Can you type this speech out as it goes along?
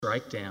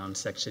strike down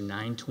Section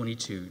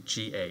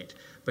 922G8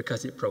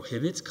 because it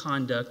prohibits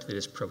conduct that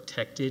is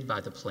protected by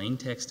the plain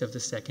text of the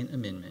Second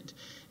Amendment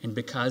and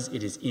because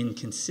it is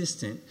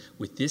inconsistent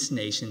with this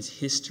nation's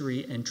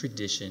history and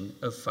tradition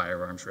of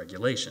firearms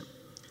regulation.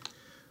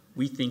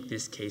 We think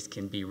this case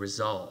can be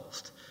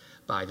resolved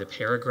by the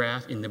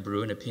paragraph in the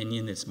Bruin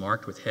opinion that's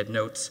marked with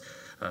headnotes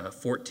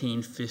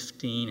 14,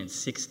 15, and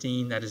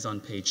 16. That is on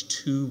page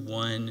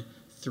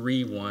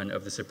 2131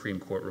 of the Supreme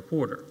Court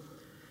Reporter.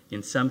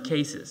 In some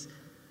cases,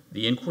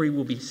 the inquiry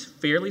will be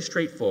fairly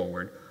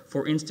straightforward.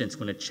 For instance,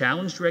 when a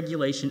challenged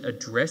regulation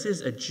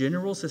addresses a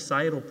general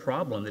societal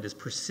problem that has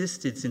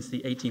persisted since the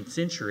 18th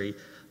century,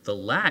 the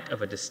lack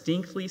of a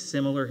distinctly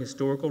similar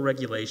historical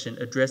regulation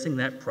addressing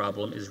that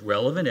problem is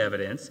relevant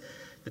evidence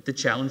that the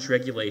challenged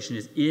regulation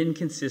is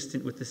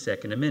inconsistent with the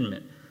Second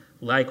Amendment.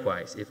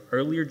 Likewise, if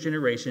earlier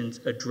generations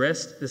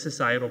addressed the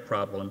societal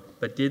problem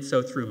but did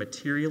so through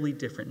materially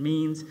different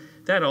means,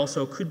 that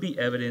also could be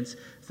evidence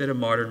that a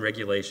modern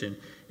regulation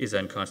is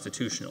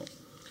unconstitutional.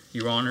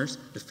 Your Honors,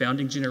 the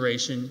founding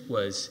generation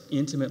was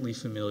intimately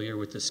familiar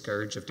with the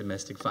scourge of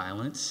domestic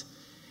violence.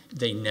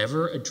 They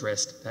never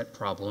addressed that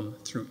problem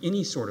through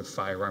any sort of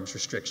firearms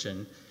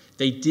restriction.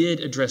 They did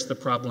address the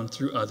problem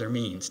through other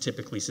means,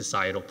 typically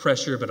societal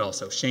pressure, but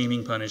also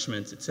shaming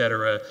punishments,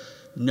 etc.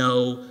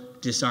 No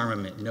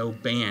disarmament, no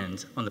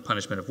bans on the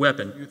punishment of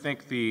weapon. You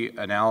think the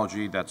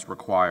analogy that's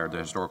required, the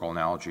historical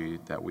analogy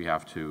that we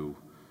have to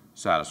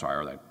satisfy,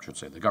 or that I should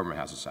say the government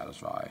has to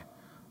satisfy,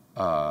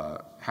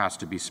 has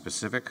to be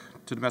specific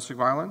to domestic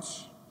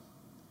violence?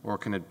 Or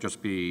can it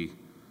just be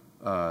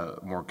a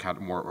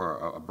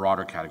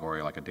broader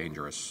category, like a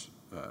dangerous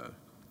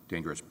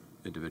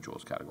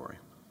individuals category?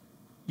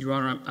 Your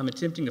Honor, I'm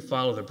attempting to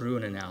follow the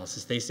Bruin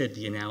analysis. They said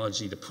the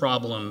analogy, the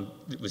problem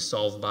that was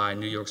solved by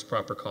New York's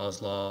proper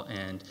cause law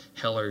and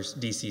Heller's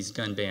DC's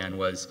gun ban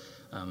was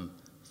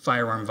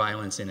firearm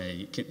violence in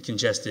a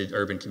congested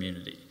urban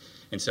community.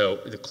 And so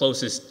the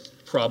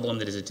closest problem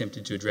that is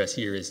attempted to address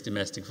here is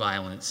domestic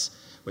violence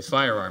with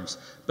firearms,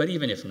 but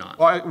even if not.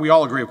 Well, we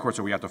all agree, of course,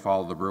 that we have to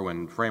follow the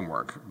Bruin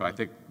framework, but I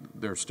think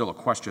there's still a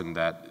question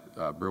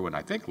that Bruin,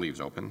 I think, leaves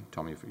open.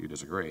 Tell me if you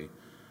disagree,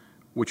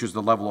 which is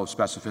the level of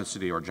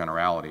specificity or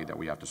generality that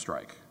we have to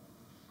strike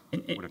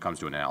when it comes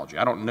to an analogy.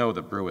 I don't know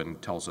that Bruin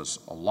tells us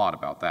a lot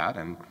about that,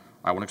 and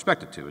I wouldn't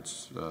expect it to.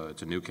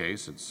 It's a new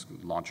case. It's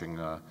launching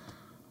a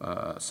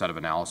set of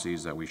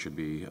analyses that we should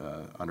be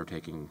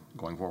undertaking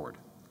going forward.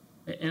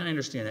 And I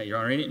understand that, Your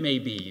Honor, and it may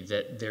be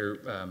that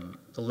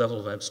the level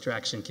of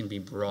abstraction can be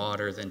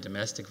broader than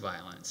domestic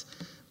violence,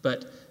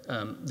 but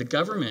the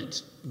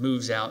government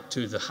moves out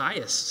to the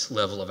highest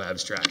level of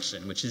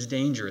abstraction, which is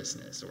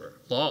dangerousness or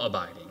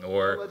law-abiding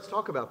or... Well, let's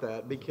talk about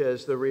that,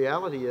 because the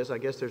reality is, I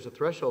guess there's a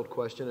threshold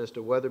question as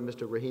to whether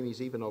Mr.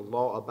 Rahimi's even a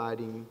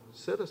law-abiding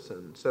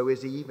citizen. So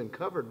is he even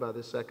covered by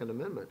the Second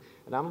Amendment?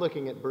 And I'm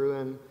looking at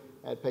Bruin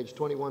at page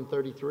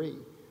 2133,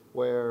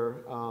 where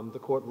the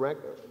court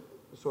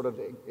sort of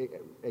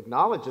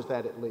acknowledges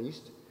that, at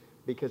least,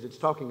 because it's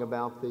talking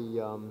about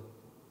the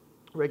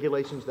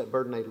regulations that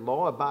burden a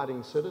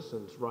law-abiding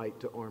citizen's right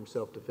to armed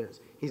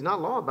self-defense. He's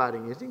not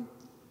law-abiding, is he?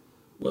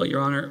 Well,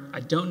 Your Honor, I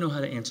don't know how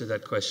to answer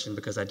that question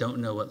because I don't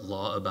know what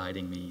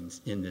law-abiding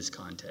means in this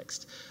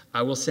context.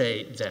 I will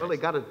say that... Well,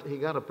 he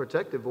got a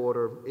protective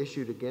order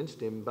issued against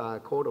him by a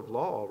court of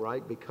law,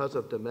 right, because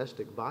of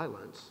domestic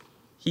violence.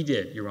 He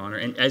did, Your Honor,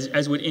 and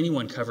as would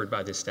anyone covered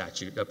by this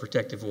statute, a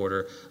protective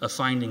order, a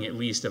finding at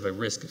least of a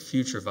risk of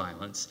future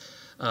violence.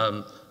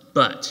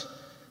 But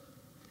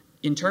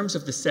in terms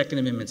of the Second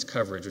Amendment's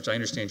coverage, which I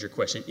understand your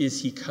question,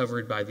 is he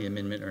covered by the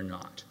amendment or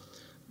not?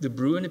 The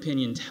Bruin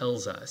opinion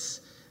tells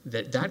us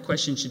that that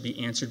question should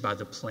be answered by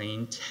the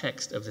plain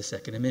text of the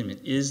Second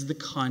Amendment. Is the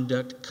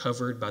conduct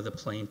covered by the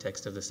plain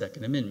text of the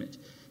Second Amendment?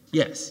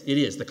 Yes, it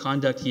is. The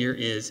conduct here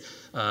is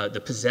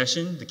the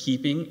possession, the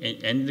keeping,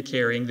 and the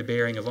carrying, the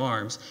bearing of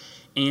arms.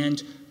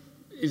 And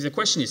the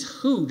question is,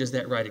 who does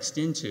that right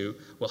extend to?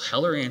 Well,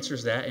 Heller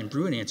answers that, and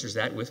Bruin answers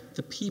that with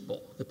the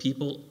people. The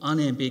people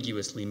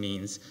unambiguously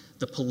means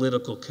the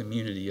political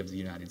community of the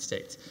United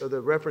States. So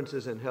the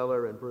references in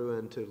Heller and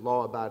Bruin to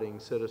law-abiding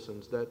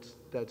citizens,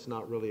 that's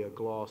not really a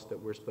gloss that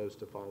we're supposed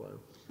to follow.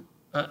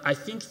 I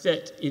think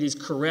that it is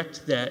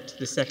correct that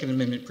the Second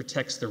Amendment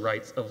protects the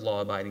rights of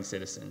law-abiding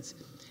citizens.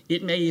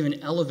 It may even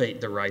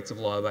elevate the rights of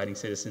law-abiding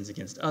citizens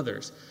against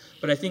others.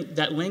 But I think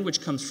that language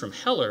comes from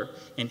Heller,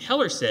 and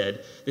Heller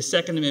said the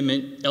Second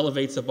Amendment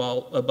elevates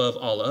above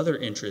all other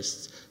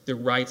interests the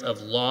rights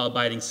of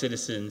law-abiding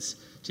citizens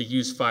to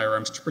use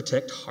firearms to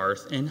protect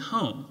hearth and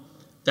home.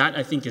 That,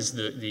 I think, is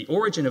the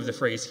origin of the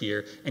phrase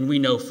here, and we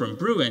know from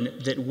Bruin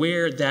that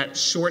where that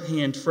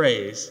shorthand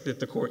phrase that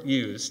the court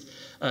used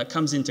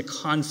comes into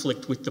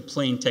conflict with the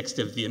plain text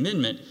of the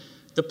amendment,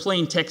 the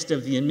plain text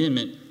of the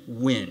amendment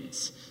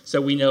wins. So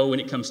we know when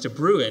it comes to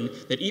Bruin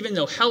that even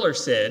though Heller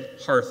said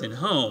hearth and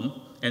home,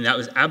 and that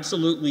was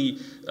absolutely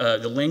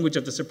the language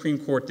of the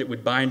Supreme Court that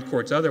would bind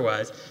courts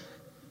otherwise,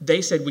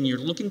 they said when you're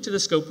looking to the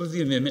scope of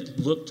the amendment,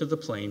 look to the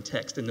plain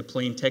text. And the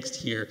plain text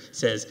here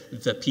says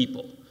the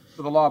people.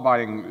 So the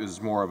law-abiding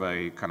is more of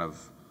a kind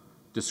of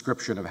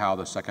description of how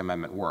the Second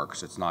Amendment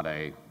works. It's not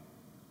a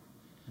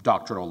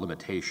doctrinal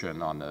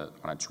limitation on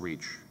its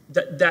reach.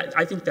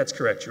 I think that's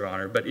correct, Your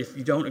Honor. But if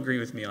you don't agree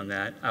with me on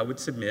that, I would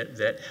submit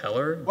that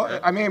Heller. Well,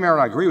 I may or may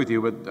not agree with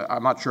you, but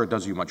I'm not sure it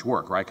does you much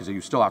work, right? Because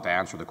you still have to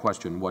answer the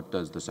question: what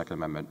does the Second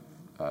Amendment?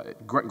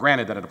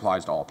 Granted that it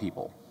applies to all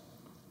people,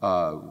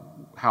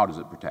 how does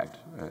it protect,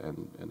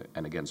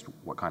 and against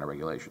what kind of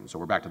regulation? So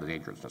we're back to the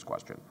dangerousness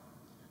question.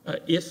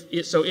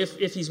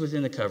 If he's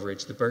within the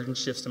coverage, the burden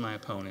shifts to my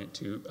opponent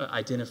to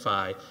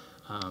identify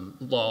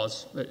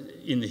laws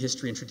in the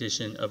history and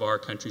tradition of our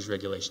country's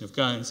regulation of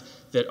guns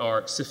that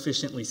are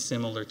sufficiently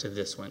similar to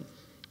this one,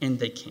 and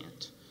they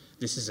can't.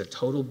 This is a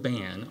total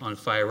ban on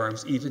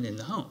firearms, even in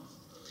the home.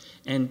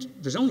 And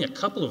there's only a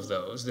couple of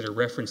those that are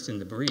referenced in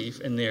the brief,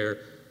 and they're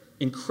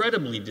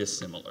incredibly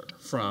dissimilar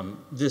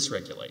from this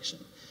regulation.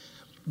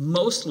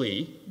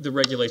 Mostly, the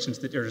regulations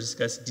that are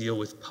discussed deal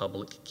with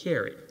public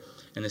carry,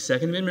 and the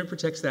Second Amendment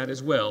protects that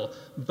as well,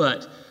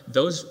 but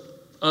those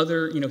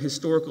other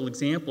historical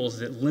examples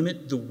that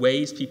limit the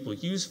ways people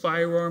use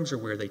firearms or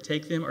where they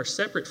take them are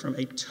separate from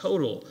a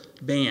total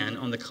ban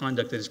on the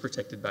conduct that is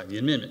protected by the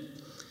amendment.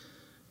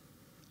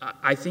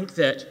 I think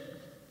that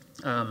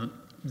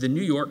the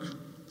New York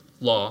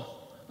law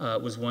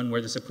was one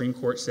where the Supreme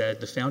Court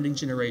said the founding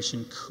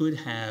generation could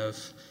have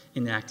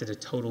enacted a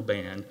total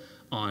ban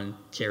on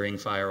carrying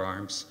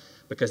firearms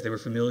because they were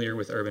familiar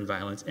with urban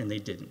violence, and they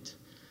didn't.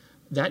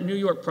 That New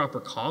York proper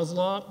cause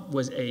law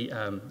was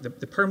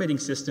the permitting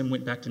system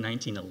went back to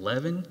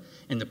 1911,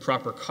 and the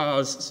proper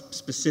cause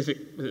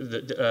specific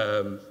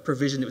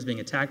provision that was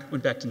being attacked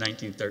went back to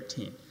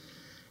 1913.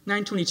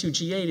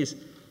 922G8 is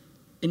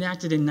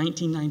enacted in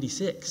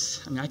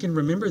 1996. I mean, I can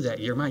remember that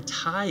year. My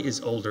tie is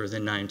older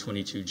than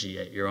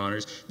 922G8, Your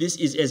Honors. This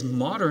is as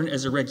modern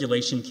as a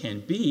regulation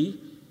can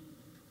be,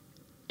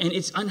 and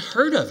it's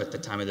unheard of at the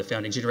time of the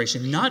founding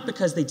generation, not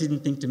because they didn't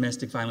think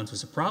domestic violence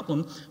was a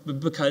problem, but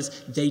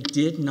because they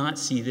did not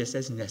see this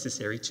as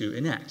necessary to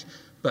enact.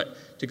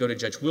 But to go to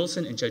Judge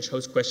Wilson and Judge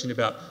Host's question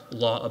about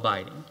law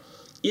abiding,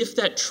 if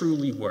that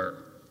truly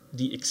were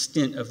the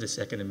extent of the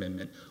Second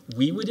Amendment,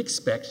 we would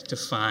expect to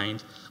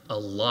find a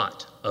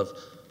lot of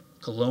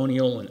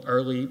colonial and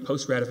early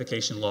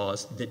post-ratification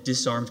laws that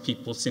disarmed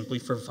people simply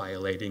for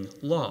violating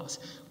laws.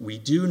 We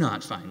do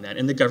not find that,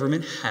 and the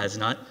government has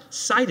not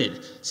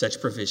cited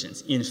such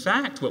provisions. In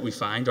fact, what we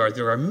find are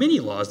there are many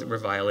laws that were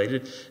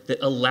violated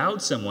that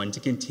allowed someone to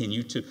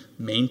continue to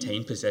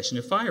maintain possession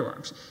of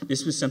firearms.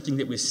 This was something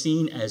that was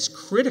seen as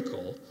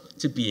critical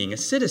to being a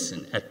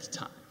citizen at the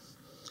time.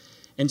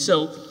 And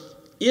so,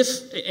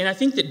 and I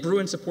think that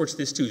Bruin supports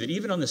this too, that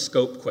even on the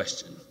scope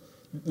question,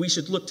 we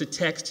should look to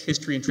text,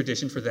 history, and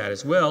tradition for that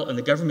as well, and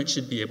the government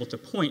should be able to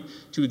point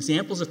to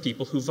examples of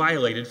people who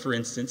violated, for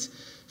instance,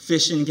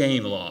 fish and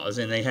game laws,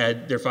 and they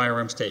had their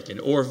firearms taken,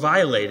 or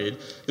violated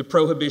the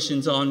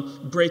prohibitions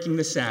on breaking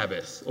the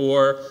Sabbath,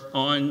 or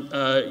on,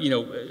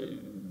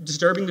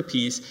 disturbing the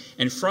peace,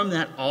 and from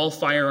that, all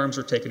firearms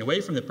were taken away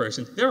from the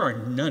person. There are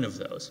none of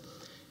those.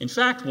 In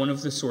fact, one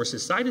of the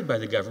sources cited by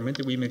the government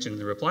that we mentioned in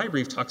the reply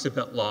brief talks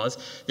about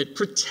laws that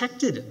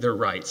protected the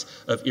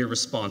rights of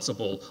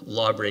irresponsible,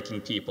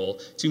 law-breaking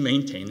people to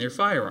maintain their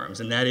firearms.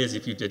 And that is,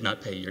 if you did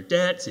not pay your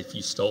debts, if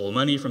you stole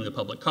money from the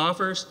public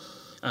coffers,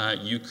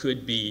 you could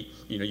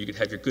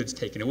have your goods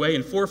taken away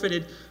and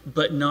forfeited,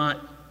 but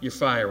not your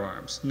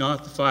firearms,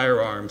 not the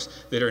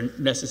firearms that are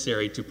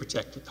necessary to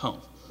protect the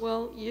home.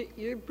 Well,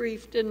 your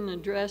brief didn't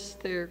address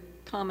their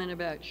comment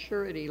about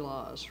surety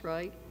laws,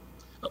 right?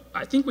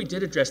 I think we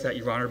did address that,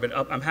 Your Honor, but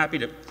I'm happy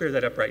to clear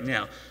that up right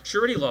now.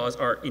 Surety laws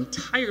are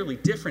entirely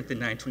different than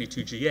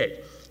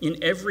 922G8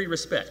 in every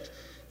respect.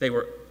 They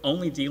were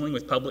only dealing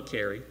with public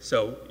carry,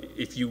 so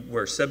if you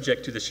were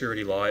subject to the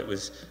surety law, it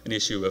was an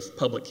issue of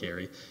public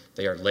carry.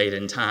 They are late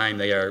in time.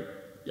 They are,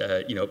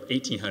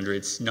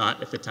 1800s,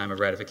 not at the time of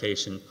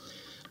ratification.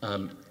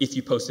 If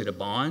you posted a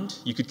bond,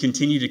 you could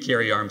continue to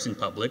carry arms in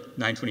public.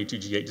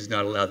 922G8 does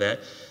not allow that.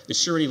 The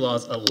surety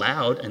laws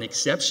allowed an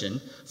exception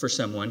for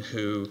someone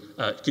who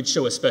could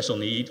show a special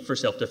need for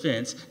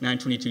self-defense.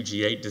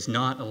 922G8 does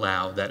not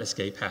allow that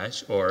escape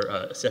hatch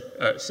or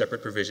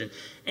separate provision.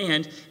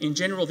 And in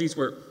general, these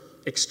were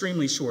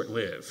extremely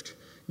short-lived.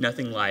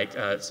 Nothing like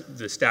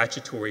the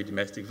statutory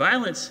domestic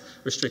violence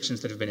restrictions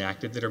that have been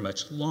acted that are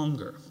much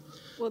longer.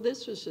 Well,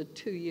 this was a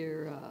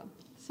 2-year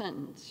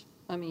sentence.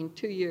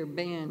 2-year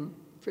ban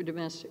for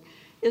domestic.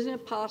 Isn't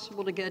it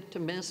possible to get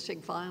domestic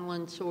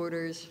violence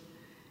orders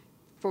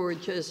for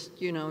just,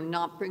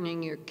 not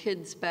bringing your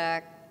kids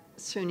back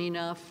soon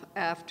enough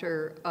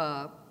after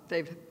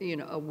they've,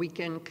 a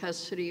weekend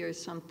custody or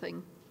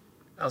something?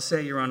 I'll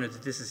say, Your Honor,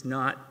 that this is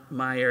not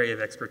my area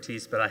of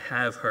expertise, but I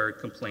have heard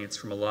complaints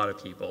from a lot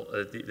of people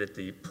that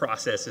the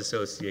process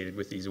associated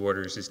with these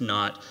orders is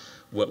not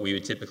what we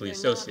would typically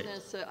associate.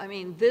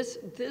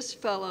 This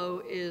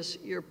fellow is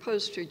your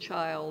poster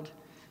child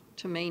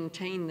to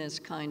maintain this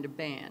kind of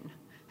ban,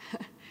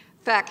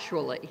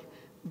 factually.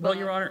 Well,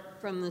 Your Honor,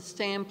 from the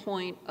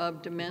standpoint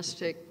of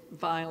domestic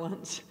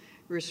violence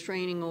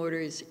restraining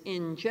orders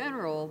in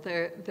general,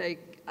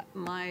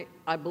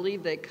 I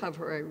believe they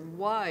cover a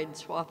wide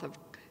swath of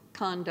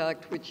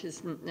conduct which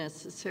isn't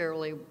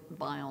necessarily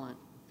violent.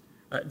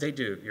 They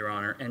do, Your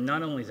Honor. And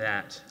not only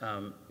that,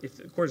 if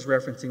the court is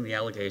referencing the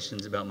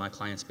allegations about my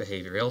client's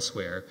behavior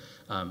elsewhere,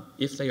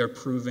 if they are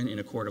proven in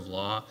a court of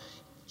law,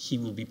 he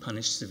will be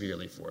punished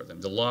severely for them.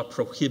 The law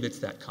prohibits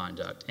that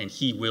conduct, and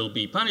he will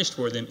be punished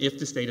for them if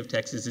the state of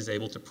Texas is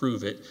able to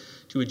prove it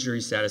to a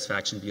jury's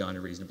satisfaction beyond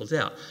a reasonable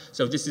doubt.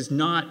 So this is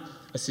not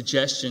a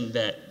suggestion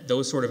that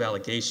those sort of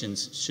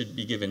allegations should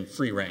be given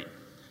free rein.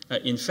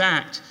 In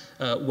fact,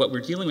 what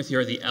we're dealing with here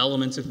are the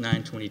elements of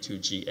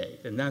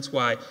 922G8, and that's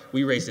why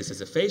we raise this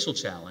as a facial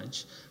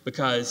challenge,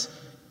 because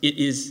it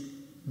is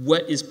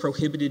what is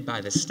prohibited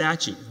by the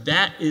statute.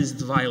 That is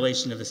the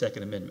violation of the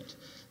Second Amendment.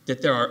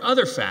 That there are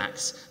other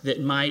facts that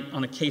might,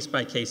 on a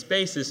case-by-case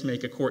basis,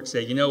 make a court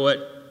say, you know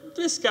what,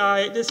 this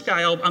guy,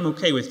 I'm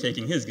okay with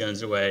taking his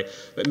guns away,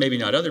 but maybe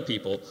not other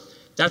people.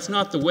 That's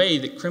not the way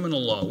that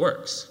criminal law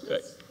works.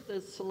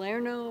 Does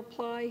Salerno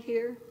apply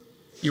here?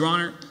 Your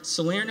Honor,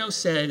 Salerno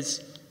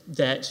says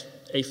that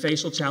a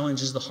facial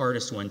challenge is the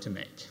hardest one to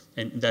make,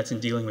 and that's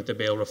in dealing with the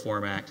Bail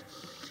Reform Act.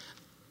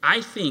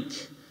 I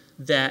think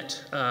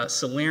that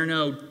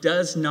Salerno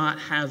does not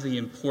have the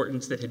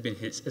importance that had been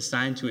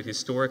assigned to it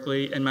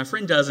historically, and my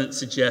friend doesn't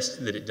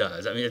suggest that it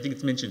does. I mean, I think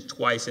it's mentioned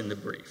twice in the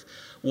brief.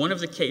 One of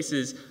the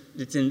cases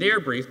that's in their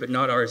brief, but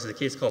not ours, is a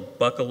case called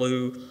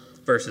Buckaloo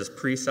versus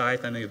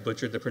Presythe. I may have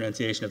butchered the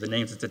pronunciation of the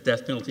names. It's a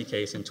death penalty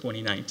case in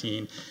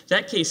 2019.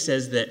 That case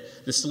says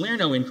that the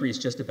Salerno inquiry is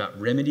just about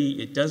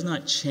remedy. It does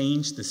not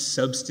change the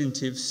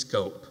substantive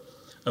scope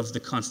of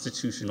the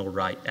constitutional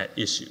right at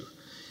issue.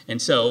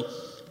 And so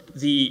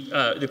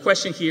the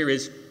question here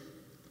is,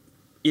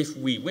 if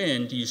we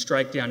win, do you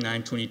strike down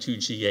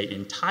 922G8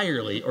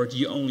 entirely, or do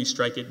you only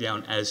strike it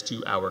down as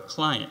to our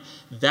client?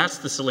 That's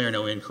the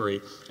Salerno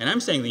inquiry, and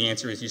I'm saying the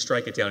answer is you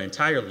strike it down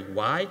entirely.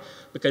 Why?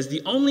 Because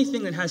the only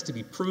thing that has to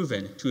be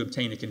proven to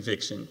obtain a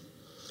conviction,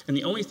 and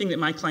the only thing that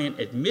my client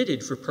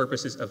admitted for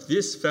purposes of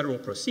this federal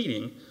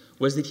proceeding,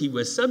 was that he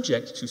was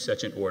subject to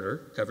such an order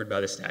covered by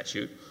the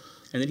statute,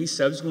 and that he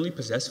subsequently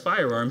possessed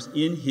firearms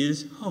in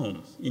his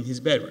home, in his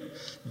bedroom.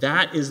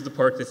 That is the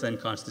part that's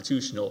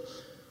unconstitutional.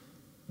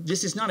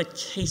 This is not a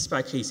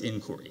case-by-case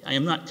inquiry. I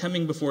am not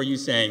coming before you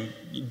saying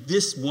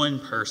this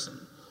one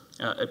person,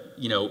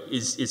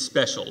 is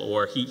special,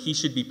 or he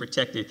should be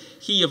protected.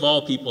 He, of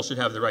all people, should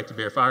have the right to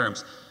bear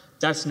firearms.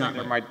 That's not.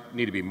 There might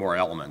need to be more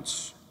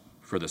elements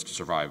for this to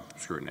survive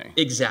scrutiny.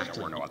 Exactly.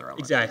 There were no other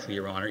elements. Exactly,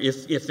 Your Honor.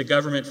 If the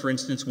government, for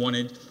instance,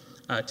 wanted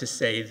to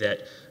say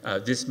that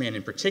this man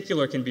in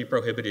particular can be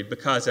prohibited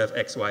because of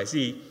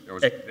XYZ. There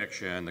was a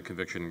conviction, the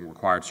conviction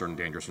required certain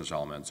dangerousness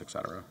elements, et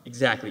cetera.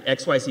 Exactly.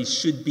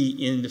 XYZ should be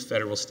in the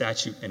federal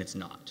statute, and it's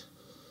not.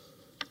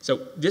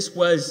 So this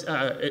was,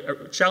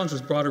 a challenge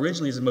was brought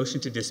originally as a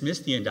motion to dismiss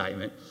the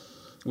indictment,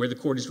 where the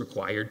court is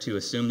required to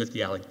assume that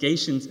the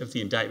allegations of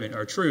the indictment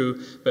are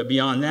true, but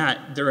beyond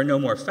that, there are no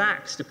more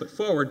facts to put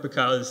forward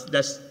because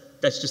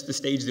that's just the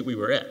stage that we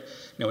were at.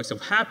 Now, it so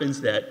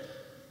happens that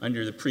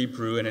under the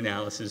pre-Bruin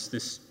analysis,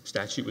 this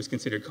statute was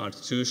considered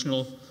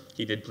constitutional.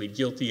 He did plead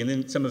guilty, and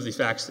then some of the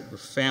facts that were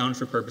found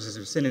for purposes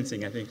of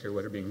sentencing, I think, are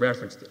what are being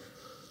referenced there.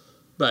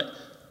 But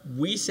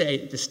we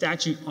say the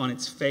statute on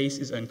its face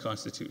is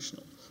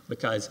unconstitutional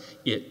because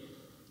it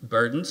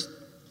burdens,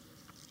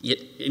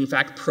 it in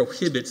fact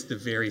prohibits the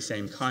very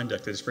same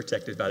conduct that is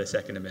protected by the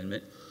Second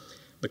Amendment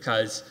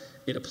because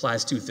it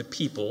applies to the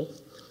people,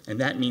 and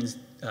that means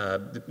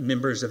the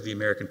members of the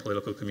American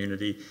political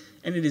community,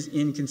 and it is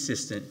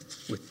inconsistent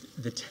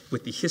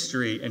with the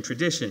history and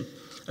tradition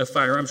of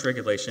firearms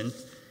regulation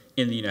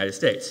in the United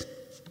States.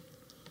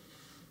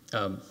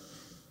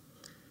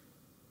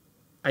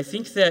 I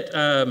think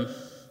that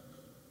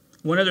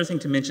one other thing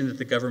to mention that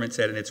the government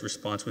said in its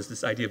response was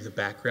this idea of the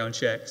background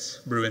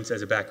checks. Bruin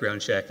says a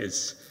background check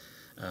is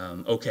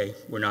okay.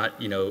 We're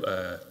not,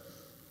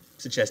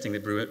 suggesting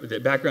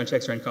that background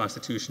checks are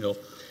unconstitutional.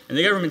 And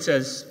the government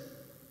says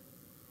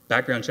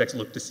background checks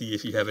look to see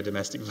if you have a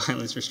domestic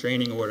violence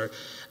restraining order.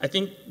 I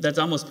think that's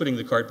almost putting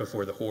the cart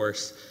before the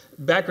horse.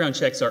 Background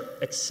checks are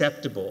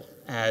acceptable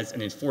as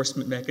an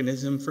enforcement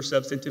mechanism for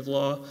substantive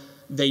law.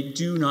 They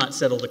do not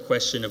settle the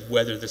question of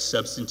whether the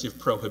substantive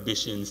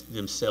prohibitions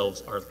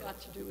themselves are. What's it got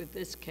to do with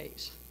this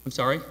case? I'm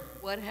sorry?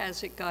 What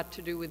has it got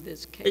to do with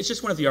this case? It's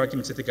just one of the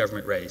arguments that the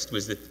government raised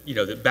was that,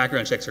 that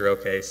background checks are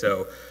okay,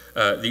 so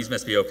these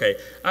must be okay.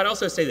 I'd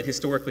also say that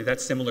historically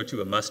that's similar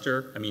to a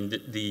muster. I mean,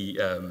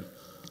 the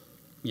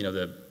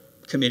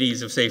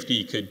committees of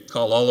safety could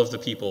call all of the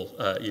people,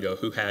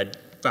 who had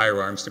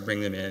firearms to bring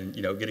them in,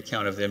 get a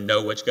count of them,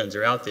 know which guns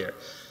are out there.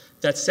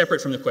 That's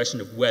separate from the question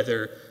of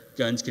whether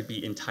guns could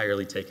be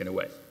entirely taken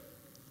away.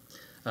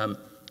 What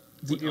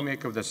do you make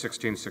of the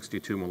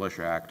 1662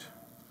 Militia Act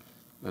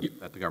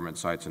that the government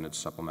cites in its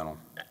supplemental?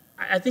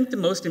 I think the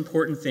most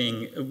important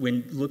thing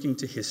when looking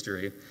to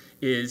history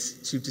is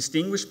to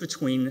distinguish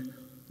between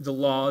the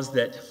laws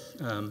that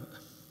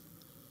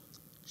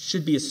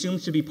should be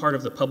assumed to be part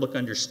of the public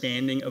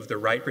understanding of the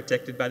right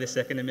protected by the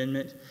Second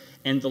Amendment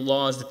and the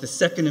laws that the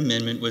Second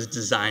Amendment was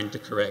designed to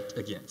correct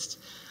against.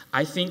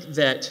 I think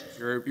that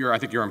I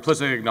think you're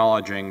implicitly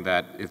acknowledging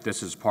that if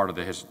this is part of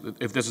the if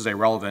the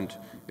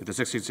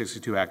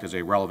 1662 Act is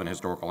a relevant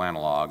historical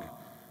analog,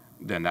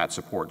 then that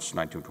supports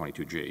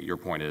 1922G. Your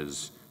point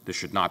is this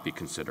should not be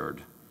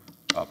considered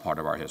a part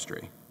of our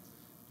history.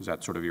 Is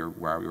that sort of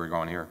where we were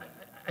going here?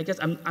 I guess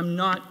I'm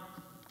not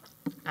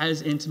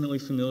as intimately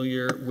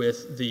familiar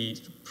with the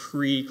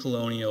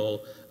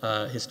pre-colonial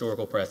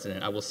historical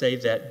precedent. I will say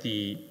that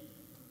the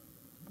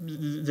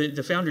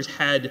founders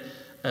had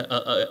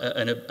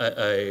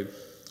a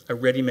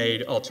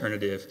ready-made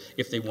alternative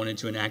if they wanted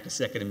to enact a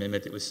Second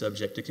Amendment that was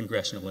subject to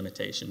congressional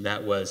limitation.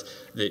 That was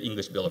the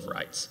English Bill of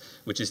Rights,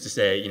 which is to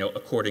say,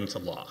 according to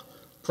law,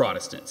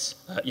 Protestants,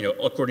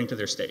 according to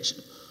their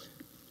station.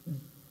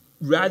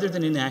 Rather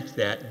than enact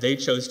that, they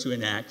chose to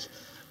enact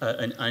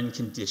an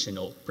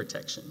unconditional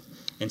protection.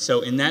 And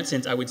so in that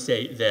sense, I would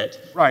say that...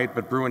 Right,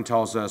 but Bruin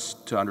tells us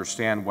to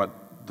understand what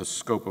the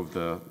scope of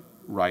the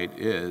right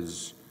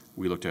is,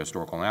 we look to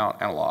historical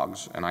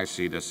analogs, and I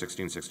see this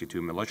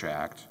 1662 Militia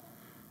Act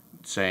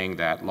saying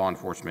that law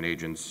enforcement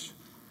agents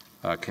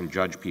can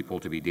judge people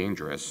to be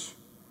dangerous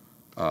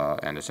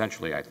and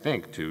essentially, I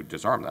think, to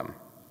disarm them.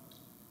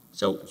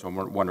 So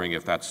I'm wondering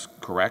if that's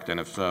correct, and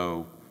if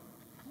so,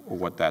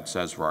 what that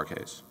says for our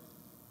case.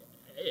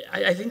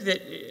 I think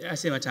that, I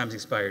say my time's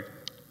expired,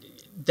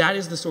 that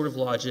is the sort of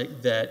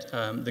logic that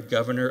the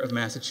governor of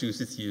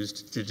Massachusetts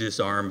used to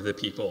disarm the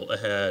people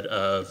ahead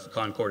of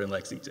Concord and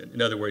Lexington.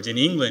 In other words, in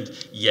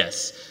England,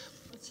 yes.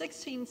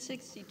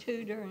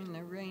 1662 during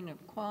the reign of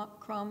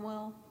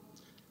Cromwell?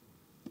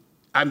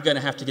 I'm going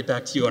to have to get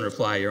back to you on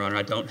reply, Your Honor.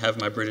 I don't have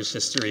my British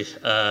history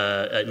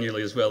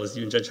nearly as well as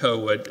you and Judge Ho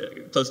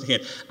would close to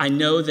hand. I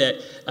know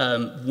that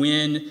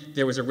when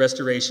there was a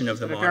restoration of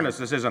the monarchy... In fairness,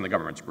 this is in the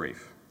government's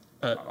brief.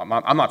 I'm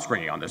not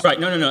springing on this. Right,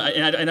 no,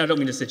 and I don't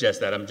mean to suggest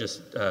that. I'm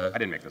just... I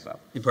didn't make this up.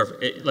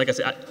 Perfect. Like I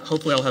said,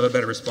 hopefully I'll have a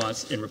better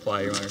response in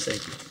reply, Your Honor.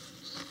 Thank you.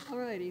 All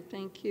righty,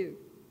 thank you.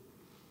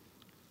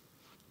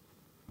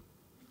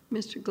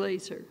 Mr.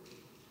 Glazer.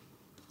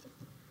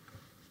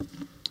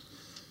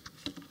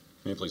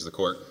 May it please the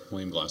Court,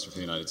 William Glasser for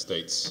the United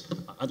States.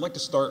 I'd like to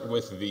start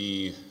with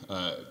the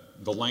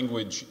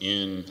language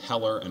in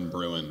Heller and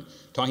Bruin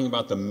talking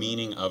about the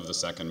meaning of the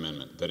Second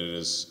Amendment, that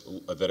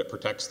it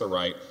protects the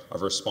right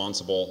of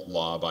responsible,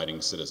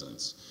 law-abiding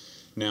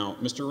citizens. Now,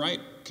 Mr. Wright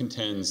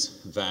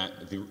contends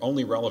that the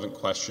only relevant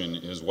question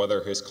is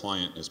whether his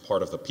client is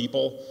part of the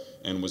people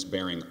and was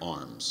bearing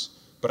arms.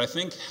 But I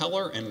think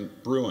Heller and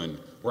Bruin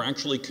were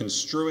actually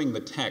construing the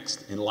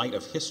text in light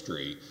of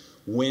history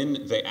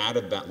when they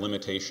added that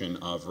limitation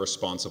of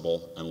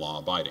responsible and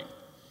law-abiding.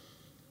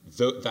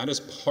 That is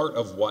part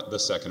of what the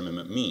Second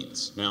Amendment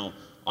means. Now,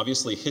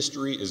 obviously,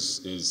 history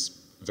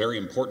is very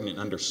important in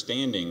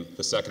understanding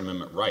the Second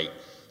Amendment right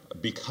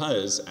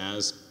because,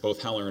 as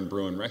both Heller and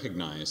Bruin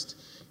recognized,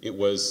 it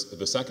was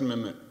the Second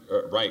Amendment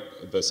right.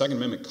 The Second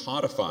Amendment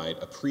codified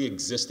a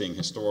pre-existing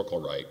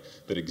historical right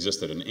that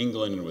existed in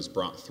England and was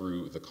brought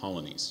through the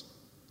colonies.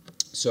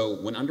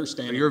 So when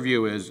understanding... So your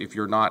view is if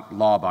you're not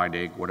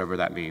law-abiding, whatever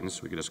that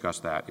means, we could discuss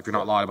that. If you're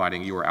not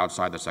law-abiding, you are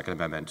outside the Second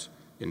Amendment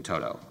in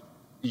toto.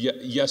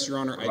 Yes, Your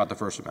Honor. What about the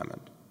First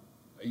Amendment?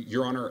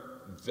 Your Honor,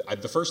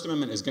 the First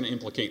Amendment is going to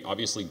implicate,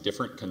 obviously,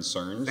 different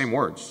concerns. Same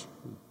words.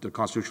 The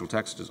constitutional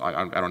text is... I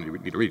don't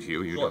need to read to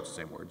you. You know it's the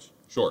same words.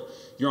 Sure.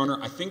 Your Honor,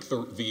 I think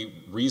the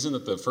reason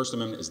that the First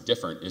Amendment is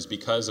different is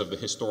because of the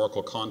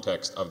historical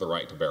context of the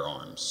right to bear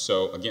arms.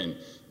 So, again,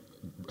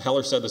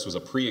 Heller said this was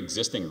a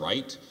pre-existing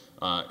right.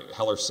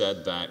 Heller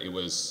said that it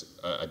was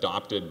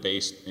adopted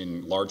based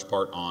in large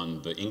part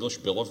on the English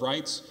Bill of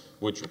Rights,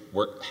 which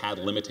had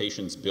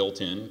limitations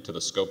built in to the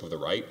scope of the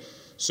right.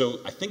 So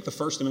I think the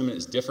First Amendment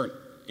is different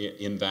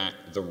in that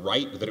the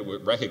right that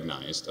it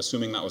recognized,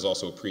 assuming that was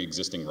also a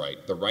pre-existing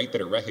right, the right that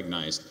it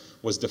recognized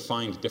was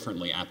defined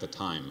differently at the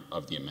time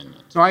of the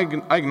amendment. So I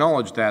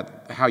acknowledge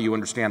that how you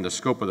understand the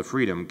scope of the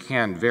freedom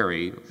can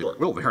vary, Sure. It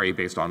will vary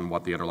based on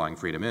what the underlying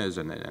freedom is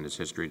and its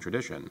history and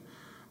tradition.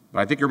 But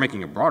I think you're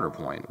making a broader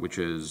point, which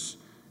is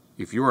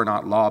if you are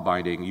not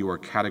law-abiding, you are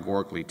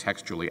categorically,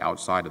 textually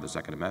outside of the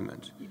Second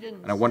Amendment. You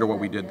didn't and I wonder say what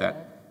we that did yet.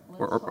 that.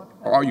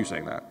 Or are you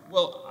saying that?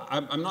 Well,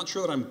 I'm not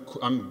sure that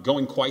I'm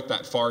going quite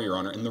that far, Your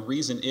Honor, and the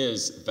reason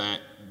is that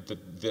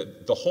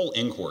the whole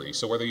inquiry,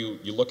 so whether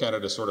you look at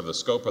it as sort of the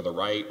scope of the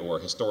right or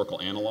historical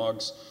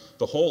analogs,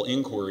 the whole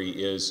inquiry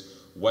is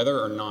whether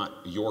or not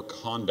your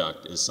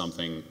conduct is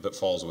something that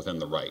falls within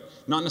the right,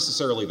 not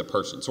necessarily the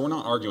person. So we're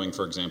not arguing,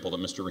 for example, that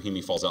Mr.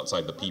 Rahimi falls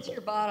outside the people. What's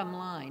your bottom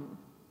line?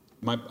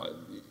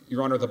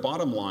 Your Honor, the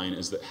bottom line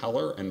is that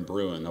Heller and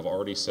Bruin have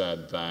already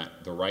said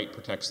that the right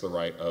protects the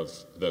right of,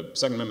 the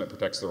Second Amendment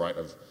protects the right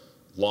of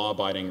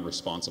law-abiding,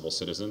 responsible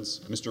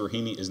citizens. Mr.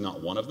 Rahimi is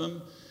not one of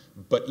them,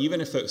 but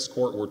even if this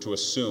court were to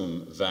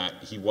assume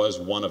that he was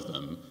one of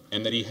them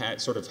and that he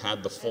had sort of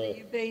had the full... And are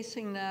you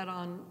basing that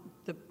on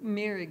the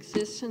mere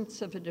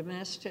existence of a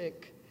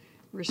domestic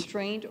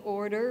restraint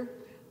order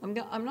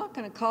I'm not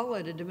going to call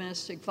it a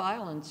domestic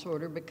violence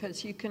order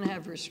because you can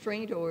have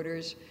restraint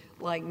orders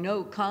like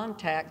no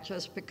contact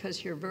just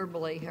because you're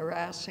verbally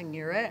harassing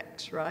your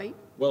ex, right?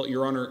 Well,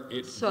 Your Honor,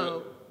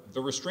 So- the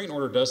restraint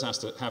order does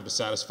have to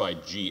satisfy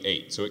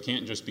G8, so it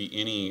can't just be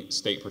any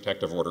state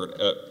protective order.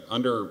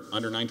 Under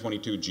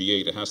 922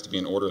 G8, it has to be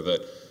an order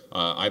that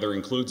either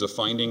includes a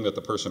finding that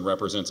the person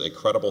represents a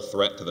credible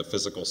threat to the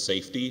physical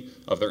safety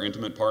of their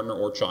intimate partner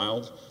or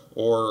child,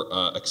 or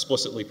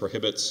explicitly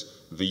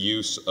prohibits the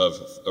use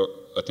of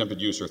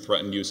attempted use or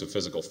threatened use of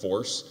physical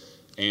force.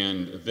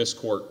 And this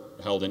court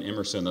held in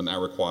Emerson that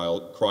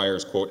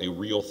requires, quote, a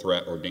real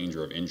threat or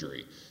danger of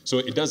injury. So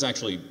it does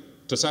actually,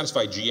 to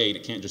satisfy G8,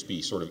 it can't just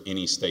be sort of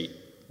any state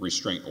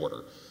restraint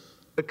order.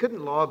 But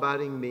couldn't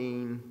law-abiding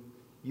mean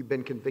you've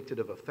been convicted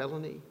of a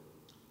felony?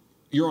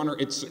 Your Honor,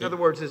 it's... In other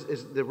words,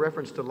 is the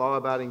reference to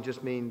law-abiding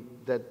just mean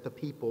that the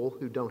people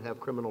who don't have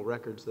criminal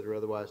records that are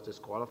otherwise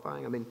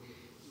disqualifying? I mean...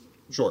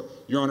 Sure.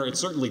 Your Honor, it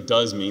certainly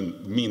does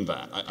mean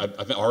that.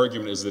 Our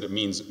argument is that it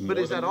means more. But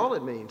is that all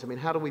it means? I mean,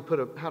 how do we put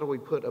a a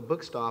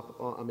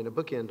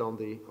bookend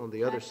on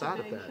the other side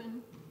of that?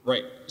 Evasion?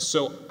 Right.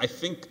 So I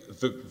think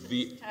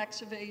the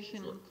Tax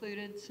evasion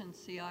included,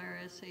 since the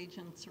IRS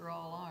agents are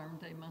all armed,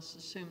 they must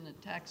assume that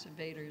tax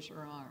evaders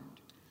are armed.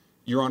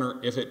 Your Honor,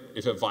 if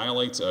it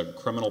violates a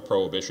criminal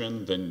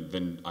prohibition,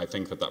 then I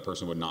think that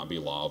person would not be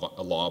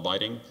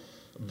law-abiding.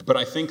 But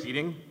I think,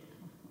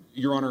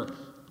 Your Honor,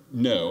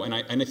 no, and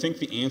I think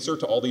the answer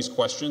to all these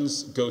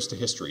questions goes to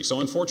history.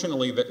 So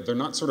unfortunately, they're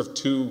not sort of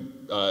two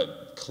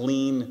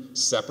clean,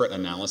 separate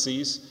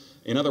analyses.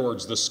 In other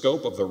words, the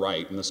scope of the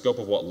right and the scope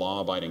of what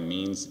law-abiding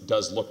means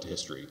does look to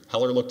history.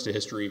 Heller looks to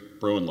history,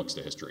 Bruin looks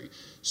to history.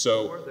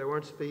 So There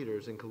weren't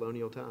speeders in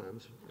colonial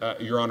times.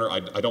 Your Honor, I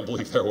don't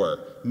believe there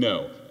were,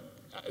 no.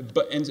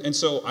 And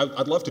so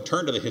I'd love to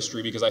turn to the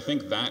history because I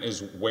think that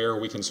is where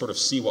we can sort of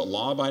see what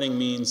law-abiding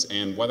means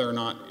and whether or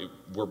not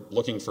we're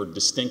looking for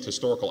distinct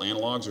historical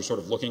analogs or sort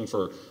of looking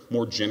for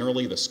more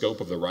generally the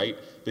scope of the right.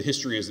 The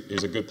history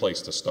is a good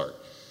place to start.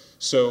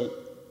 So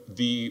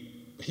the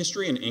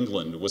history in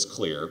England was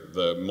clear.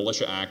 The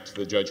Militia Act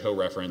that Judge Ho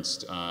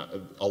referenced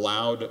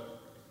allowed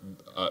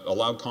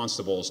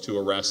constables to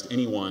arrest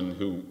anyone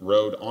who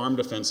rode armed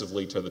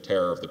offensively to the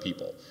terror of the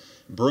people.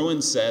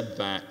 Bruin said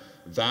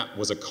that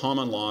was a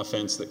common law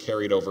offense that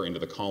carried over into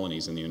the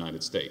colonies in the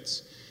United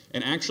States.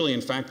 And actually,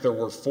 in fact, there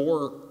were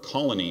 4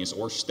 colonies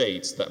or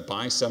states that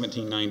by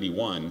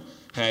 1791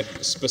 had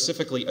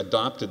specifically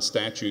adopted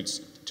statutes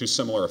to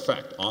similar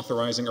effect,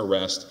 authorizing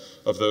arrest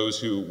of those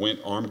who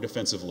went armed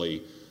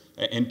defensively.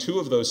 And 2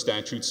 of those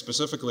statutes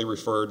specifically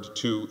referred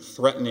to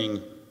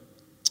threatening,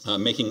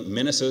 making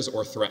menaces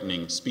or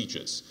threatening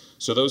speeches.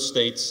 So those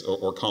states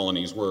or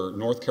colonies were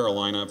North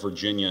Carolina,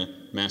 Virginia,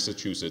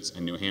 Massachusetts,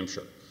 and New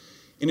Hampshire.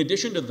 In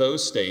addition to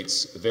those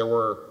states, there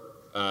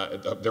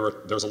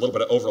was a little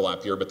bit of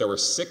overlap here, but there were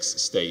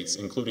 6 states,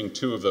 including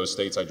 2 of those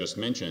states I just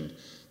mentioned,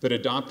 that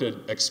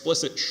adopted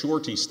explicit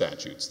surety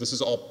statutes. This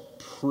is all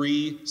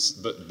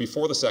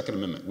before the Second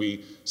Amendment.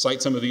 We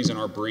cite some of these in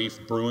our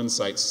brief. Bruin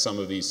cites some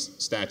of these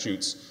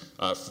statutes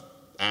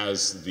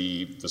as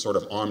the sort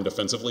of armed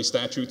offensively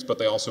statutes, but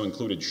they also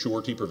included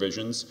surety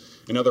provisions.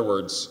 In other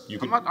words, you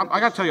could... I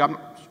got to tell you, I'm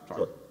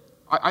sorry. Sure.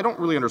 I don't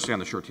really understand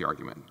the surety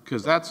argument,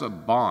 because that's a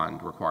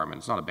bond requirement.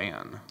 It's not a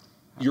ban.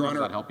 Your How Honor,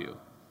 does that help you?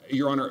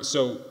 Your Honor,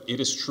 so it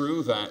is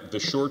true that the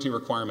surety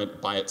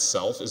requirement by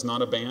itself is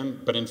not a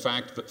ban, but in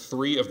fact,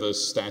 3 of the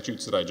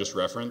statutes that I just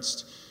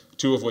referenced,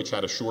 2 of which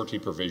had a surety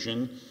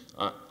provision,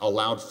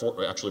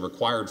 actually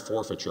required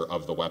forfeiture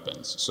of the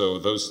weapons. So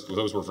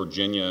those were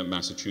Virginia,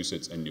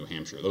 Massachusetts, and New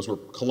Hampshire. Those were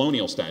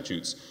colonial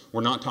statutes.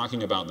 We're not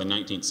talking about the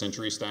 19th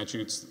century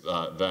statutes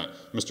that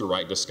Mr.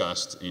 Wright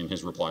discussed in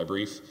his reply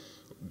brief,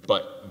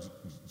 but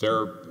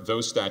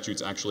those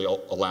statutes actually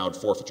allowed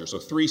forfeiture. So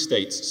 3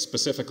 states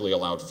specifically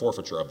allowed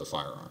forfeiture of the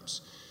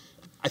firearms.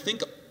 I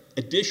think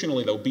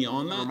additionally, though,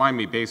 beyond that... Remind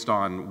me, based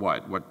on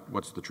what?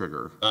 What's the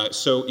trigger?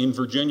 So in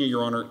Virginia,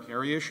 Your Honor...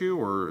 Carry issue,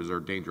 or is there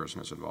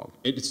dangerousness involved?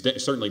 It's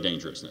certainly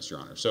dangerousness, Your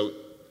Honor.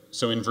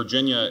 So in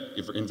Virginia,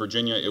 it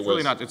was...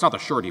 Really not, it's not the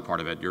surety part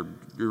of it.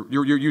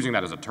 You're using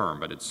that as a term,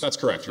 but it's... That's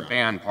correct, Your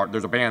Honor.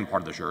 There's a ban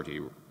part of the surety.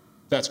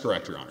 That's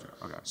correct, Your Honor.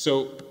 Okay.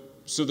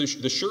 So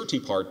the surety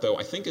part, though,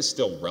 I think is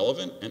still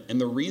relevant, and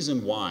the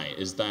reason why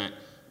is that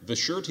the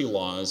surety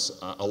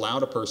laws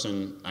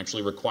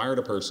required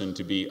a person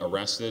to be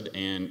arrested,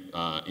 and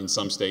in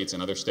some states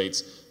and other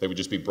states, they would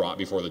just be brought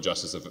before the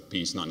justice of the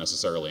peace, not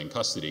necessarily in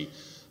custody,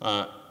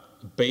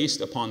 based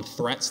upon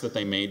threats that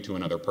they made to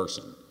another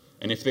person.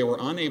 And if they were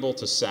unable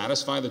to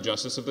satisfy the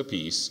justice of the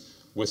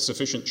peace with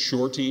sufficient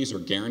sureties or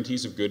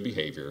guarantees of good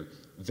behavior,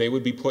 they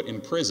would be put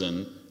in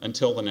prison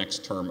until the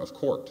next term of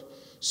court.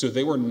 So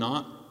they were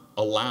not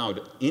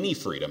allowed any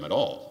freedom at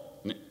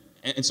all.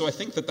 And so I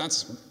think that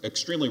that's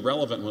extremely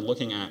relevant when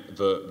looking at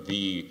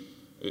the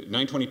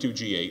 922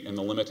 G8 and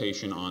the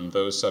limitation on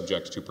those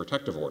subject to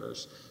protective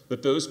orders,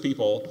 that those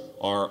people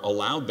are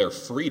allowed their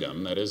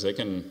freedom. That is,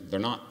 they're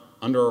not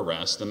under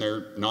arrest and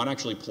they're not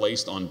actually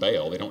placed on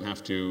bail. They don't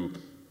have to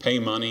pay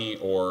money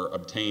or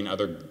obtain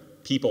other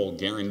people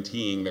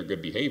guaranteeing their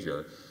good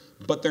behavior,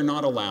 but they're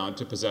not allowed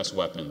to possess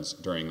weapons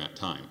during that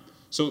time.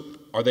 So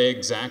are they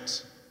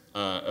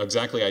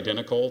exactly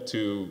identical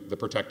to the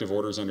protective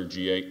orders under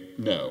G8?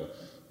 No,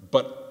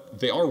 but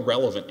they are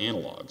relevant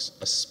analogs,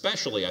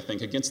 especially, I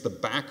think, against the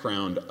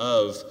background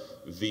of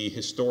the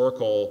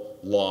historical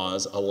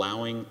laws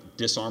allowing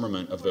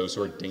disarmament of those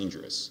who are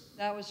dangerous.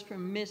 That was for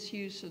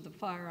misuse of the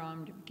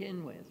firearm to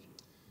begin with.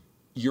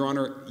 Your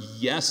Honor,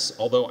 yes,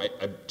 although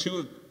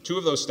two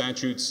of those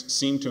statutes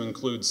seem to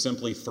include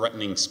simply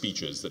threatening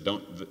speeches that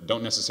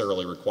don't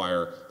necessarily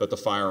require that the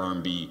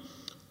firearm be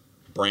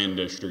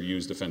brandished or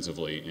used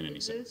offensively in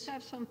any sense. Does this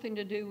have something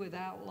to do with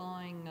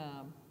outlawing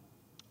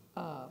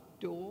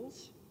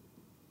duels?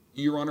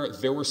 Your Honor,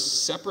 there were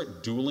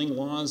separate dueling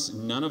laws.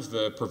 None of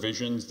the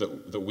provisions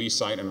that we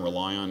cite and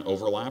rely on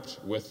overlapped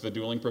with the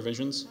dueling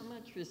provisions. How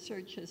much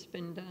research has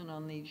been done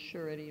on these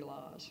surety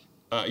laws?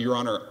 Your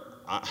Honor,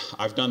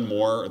 I've done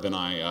more than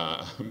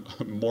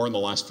more in the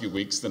last few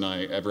weeks than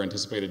I ever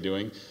anticipated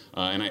doing,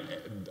 and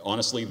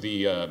honestly,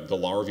 the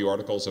law review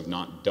articles have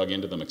not dug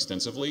into them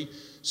extensively.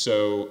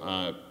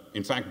 So,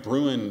 in fact,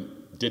 Bruin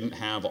didn't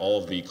have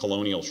all of the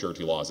colonial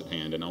surety laws at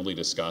hand and only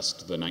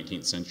discussed the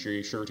 19th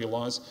century surety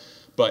laws.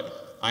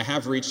 But I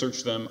have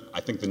researched them.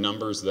 I think the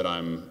numbers that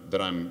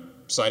I'm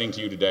citing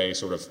to you today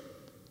sort of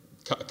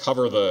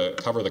cover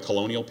the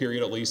colonial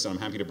period at least, and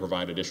I'm happy to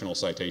provide additional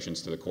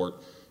citations to the court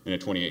in a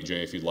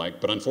 28J if you'd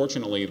like. But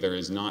unfortunately, there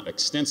is not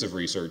extensive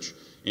research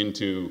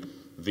into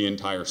the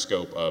entire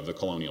scope of the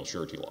colonial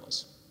surety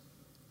laws.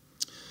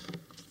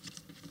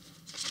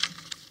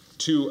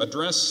 To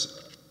address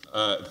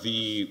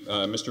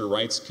Mr.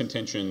 Wright's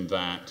contention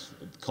that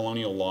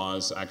colonial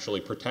laws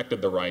actually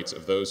protected the rights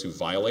of those who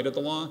violated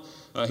the law,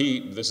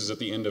 this is at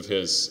the end of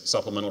his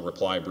supplemental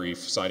reply brief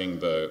citing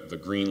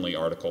the Greenlee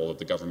article that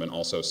the government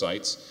also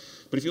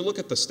cites. But if you look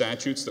at the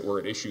statutes that were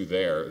at issue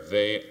there,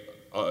 they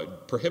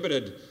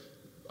prohibited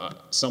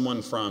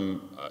someone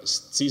from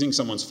seizing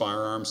someone's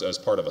firearms as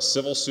part of a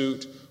civil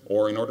suit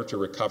or in order to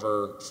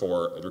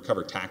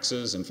recover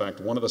taxes. In fact,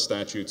 one of the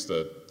statutes,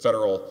 the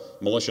Federal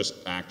Militia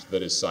Act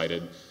that is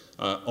cited,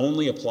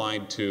 only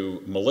applied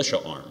to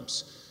militia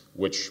arms,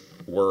 which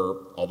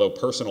were, although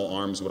personal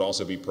arms, would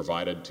also be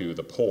provided to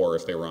the poor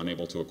if they were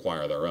unable to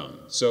acquire their own.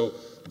 So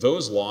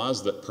those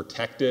laws that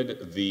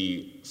protected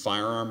the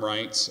firearm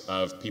rights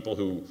of people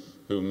who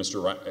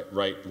Mr.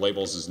 Wright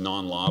labels as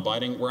non-law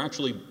abiding were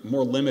actually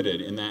more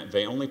limited in that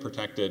they only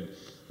protected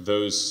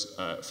those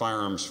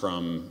firearms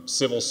from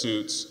civil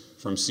suits,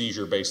 from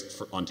seizure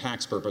based on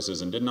tax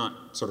purposes, and did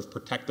not sort of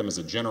protect them as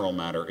a general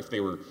matter if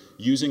they were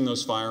using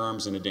those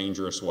firearms in a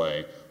dangerous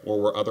way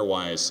or were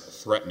otherwise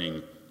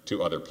threatening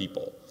to other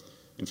people.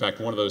 In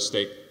fact, one of those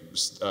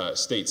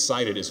states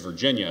cited is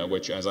Virginia,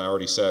 which, as I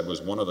already said,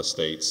 was one of the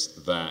states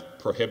that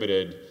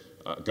prohibited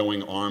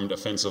going armed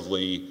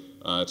offensively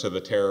to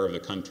the terror of the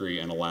country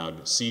and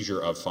allowed seizure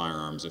of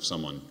firearms if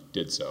someone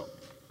did so.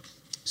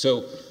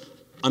 So,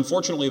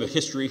 unfortunately, the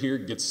history here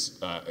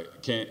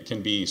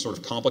can be sort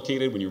of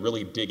complicated when you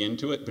really dig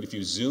into it, but if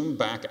you zoom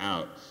back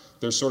out,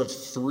 there's sort of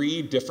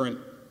three different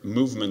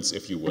movements,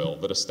 if you will,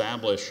 that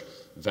establish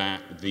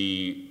that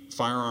the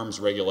firearms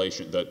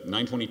regulation, that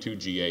 922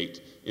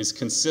 G8, is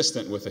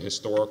consistent with the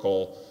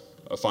historical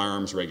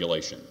firearms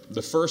regulation.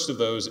 The first of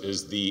those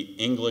is the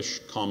English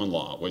common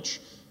law, which,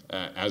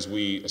 as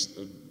we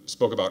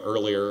spoke about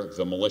earlier,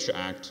 the Militia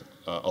Act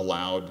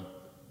allowed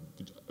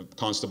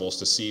constables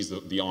to seize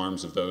the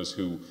arms of those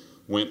who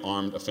went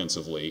armed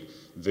offensively.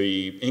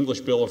 The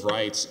English Bill of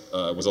Rights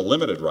was a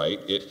limited right,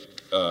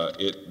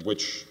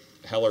 which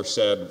Heller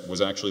said was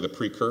actually the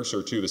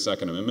precursor to the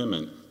Second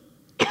Amendment,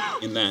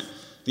 in that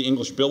the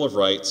English Bill of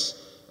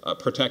Rights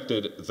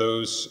protected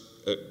those,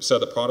 said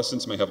that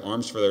Protestants may have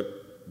arms for their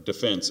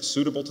defense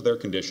suitable to their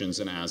conditions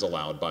and as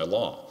allowed by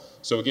law.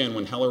 So again,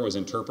 when Heller was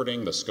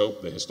interpreting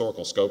the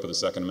historical scope of the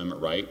Second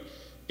Amendment right,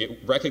 it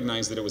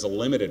recognized that it was a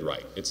limited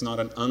right. It's not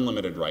an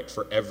unlimited right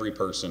for every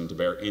person to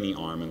bear any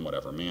arm in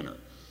whatever manner.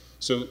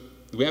 So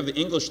we have the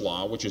English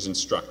law, which is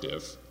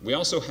instructive. We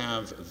also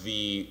have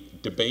the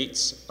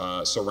debates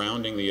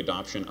surrounding the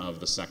adoption of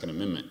the Second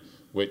Amendment,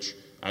 which,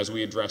 as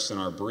we addressed in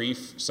our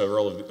brief,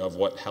 several of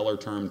what Heller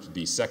termed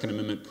the Second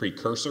Amendment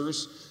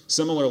precursors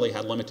similarly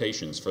had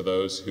limitations for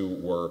those who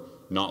were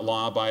not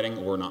law-abiding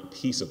or not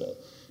peaceable.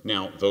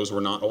 Now, those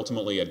were not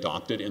ultimately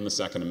adopted in the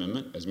Second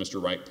Amendment, as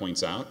Mr. Wright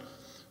points out,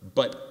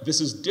 but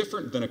this is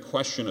different than a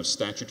question of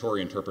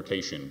statutory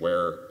interpretation,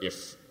 where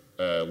if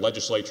a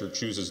legislature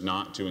chooses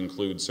not to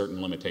include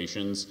certain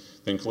limitations,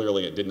 then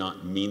clearly it did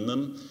not mean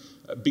them,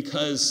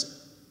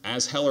 because,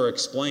 as Heller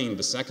explained,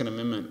 the Second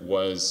Amendment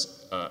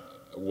was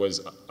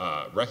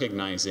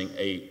recognizing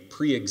a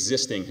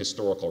pre-existing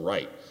historical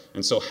right.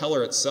 And so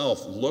Heller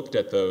itself looked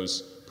at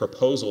those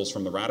proposals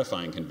from the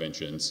ratifying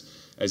conventions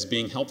as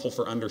being helpful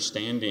for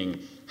understanding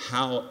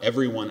how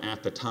everyone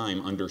at the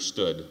time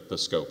understood the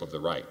scope of the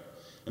right.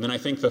 And then I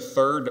think the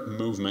third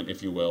movement,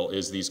 if you will,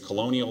 is these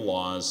colonial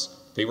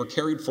laws. They were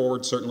carried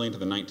forward certainly into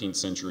the 19th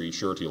century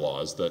surety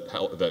laws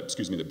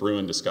that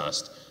Bruin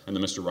discussed and that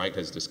Mr. Wright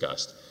has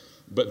discussed.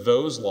 but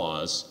those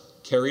laws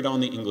carried on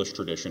the English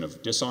tradition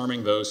of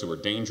disarming those who were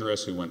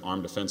dangerous, who went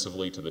armed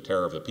offensively to the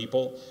terror of the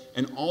people,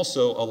 and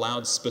also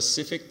allowed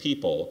specific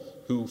people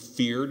who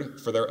feared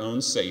for their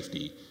own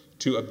safety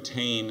to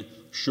obtain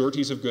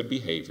sureties of good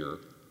behavior,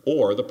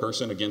 or the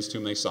person against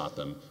whom they sought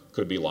them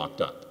could be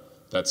locked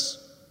up.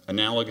 That's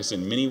analogous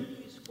in many... Do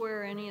you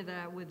square any of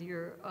that with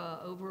your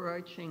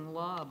overarching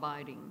law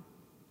abiding?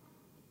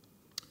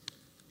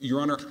 Your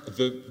Honor,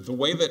 the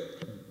way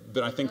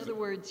that I think... In other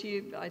words,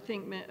 I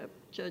think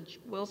Judge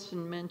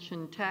Wilson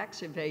mentioned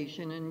tax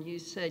evasion, and you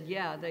said,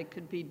 yeah, they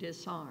could be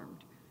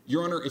disarmed.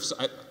 Your Honor,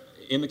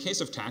 in the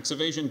case of tax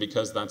evasion,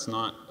 because that's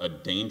not a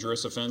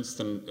dangerous offense,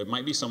 then it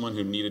might be someone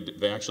who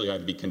they actually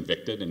had to be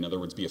convicted, in other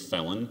words, be a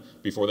felon,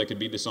 before they could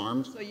be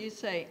disarmed. So you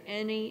say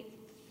any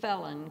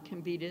felon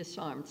can be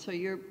disarmed. So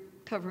you're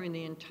covering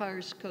the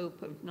entire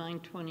scope of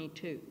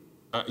 922.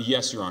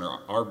 Yes, Your Honor.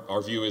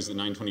 Our view is that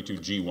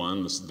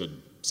 922G1, the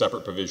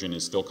separate provision,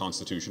 is still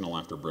constitutional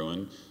after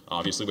Bruin.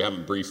 Obviously, we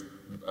haven't briefed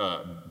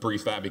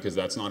that because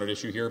that's not at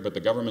issue here, but the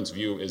government's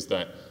view is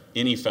that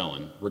any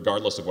felon,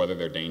 regardless of whether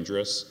they're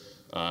dangerous,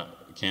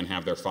 can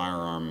have their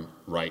firearm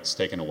rights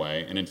taken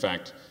away. And in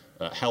fact,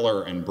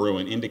 Heller and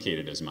Bruin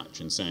indicated as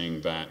much in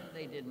saying that...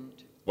 They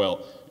didn't.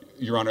 Well,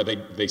 Your Honor,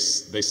 they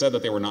said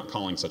that they were not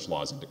calling such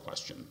laws into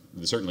question.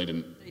 They certainly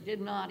didn't... They did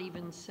not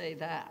even say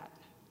that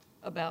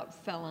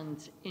about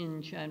felons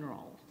in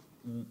general.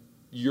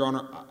 Your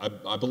Honor,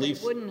 I believe...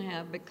 They wouldn't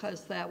have,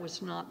 because that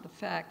was not the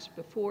facts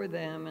before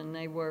them, and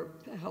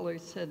Heller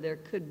said there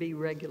could be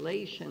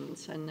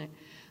regulations, and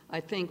I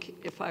think,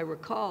 if I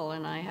recall,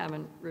 and I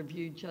haven't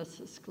reviewed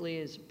Justice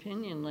Scalia's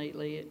opinion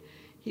lately,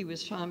 he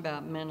was talking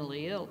about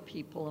mentally ill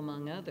people,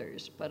 among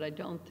others, but I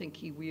don't think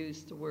he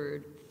used the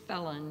word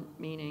felon,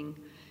 meaning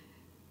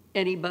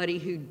anybody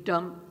who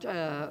dumped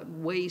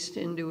waste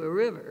into a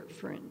river,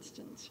 for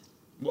instance.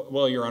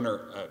 Well, Your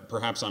Honor,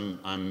 perhaps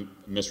I'm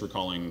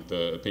misrecalling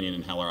the opinion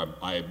in Heller.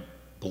 I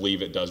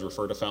believe it does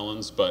refer to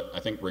felons, but I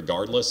think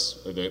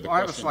regardless, the question... I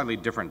have a slightly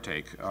different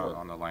take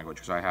on the language,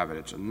 because I have it.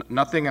 It's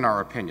nothing in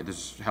our opinion,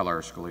 this is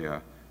Heller,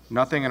 Scalia,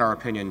 nothing in our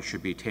opinion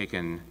should be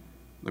taken,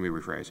 let me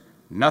rephrase,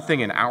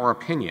 nothing in our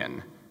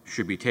opinion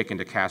should be taken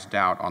to cast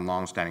doubt on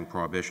longstanding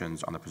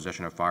prohibitions on the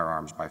possession of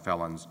firearms by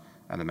felons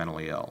and the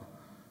mentally ill.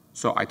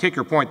 So I take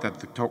your point that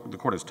the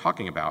court is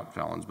talking about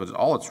felons, but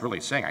all it's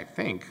really saying, I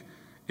think,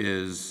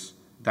 is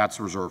that's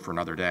reserved for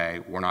another day.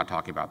 We're not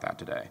talking about that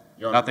today.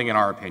 Nothing in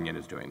our opinion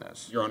is doing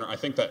this. Your Honor, I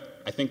think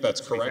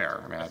that's correct.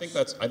 Fair. I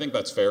think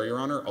that's fair, Your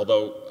Honor.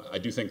 Although I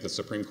do think the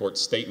Supreme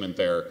Court's statement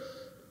there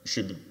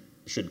should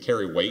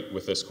carry weight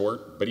with this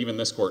court. But even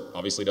this court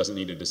obviously doesn't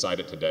need to decide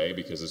it today,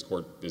 because this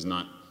court is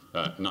not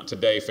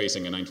today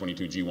facing a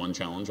 922G1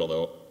 challenge,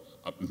 although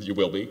you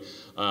will be.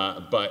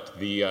 But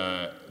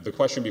the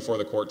question before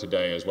the court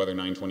today is whether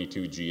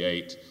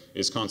 922G8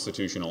 is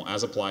constitutional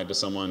as applied to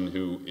someone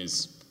who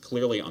is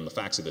clearly, on the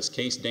facts of this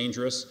case,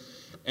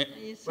 dangerous. And,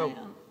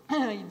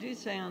 you do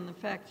say on the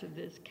facts of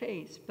this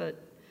case,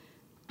 but,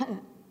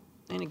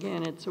 and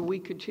again, it's a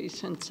week or two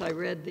since I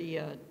read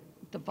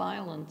the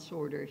violence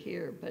order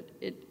here, but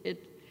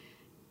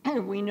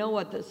we know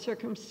what the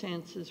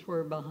circumstances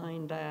were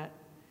behind that,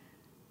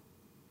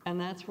 and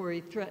that's where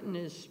he threatened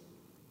his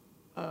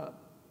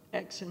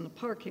ex in the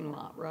parking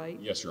lot, right?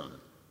 yes, Your Honor.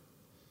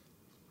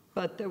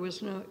 But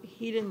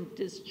he didn't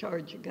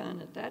discharge a gun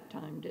at that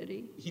time, did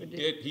he? He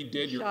did.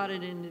 He shot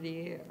it into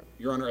the air.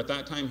 Your Honor, at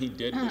that time he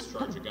did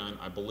discharge a gun.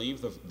 I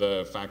believe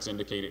the facts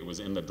indicate it was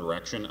in the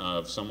direction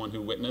of someone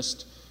who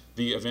witnessed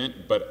the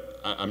event,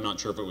 but I'm not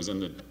sure if it was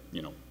if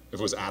it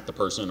was at the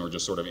person or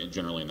just sort of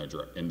generally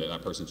in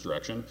that person's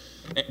direction.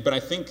 But I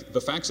think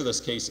the facts of this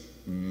case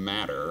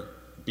matter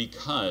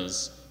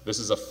because this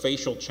is a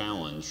facial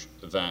challenge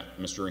that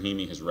Mr.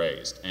 Rahimi has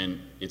raised,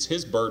 and it's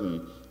his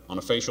burden on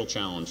a facial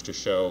challenge to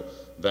show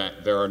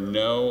that there are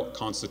no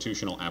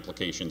constitutional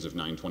applications of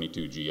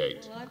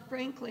 922G8. Well,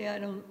 frankly, I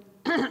don't.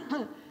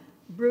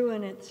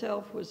 Bruin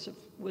itself was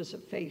a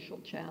facial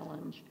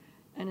challenge,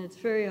 and it's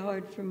very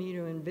hard for me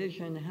to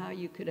envision how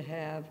you could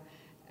have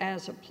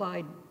as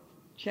applied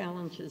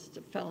challenges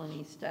to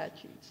felony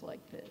statutes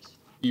like this.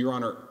 Your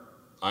Honor,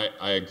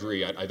 I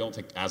agree. I don't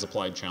think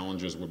as-applied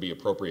challenges would be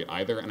appropriate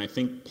either, and I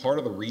think part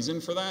of the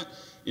reason for that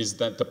is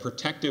that the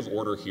protective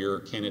order here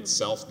can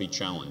itself be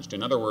challenged.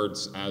 In other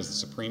words, as the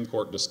Supreme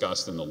Court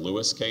discussed in the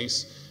Lewis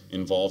case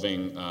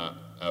involving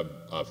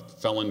a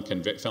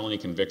felony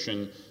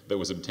conviction that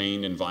was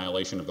obtained in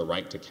violation of the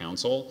right to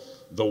counsel,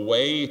 the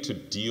way to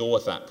deal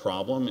with that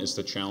problem is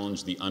to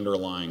challenge the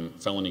underlying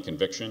felony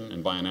conviction,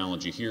 and by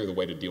analogy here, the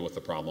way to deal with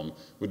the problem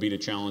would be to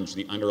challenge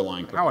the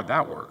underlying... How would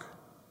that work?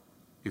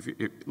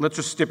 Let's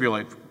just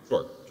stipulate,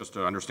 Sure. just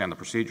to understand the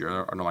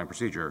procedure, underlying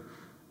procedure,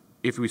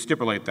 if we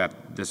stipulate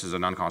that this is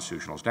an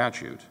unconstitutional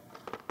statute,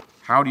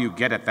 how do you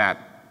get at that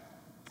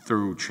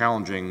through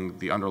challenging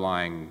the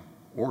underlying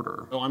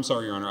order? Oh, I'm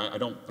sorry, Your Honor. I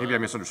don't... Maybe I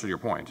misunderstood your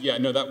point. Yeah,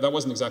 no, that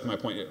wasn't exactly my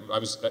point. I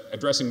was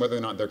addressing whether or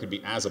not there could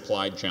be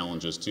as-applied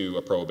challenges to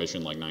a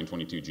prohibition like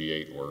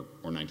 922G8 or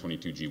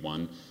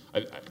 922G1.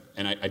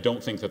 And I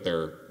don't think that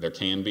there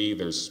can be.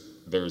 There's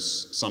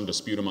There's some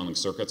dispute among the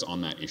circuits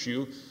on that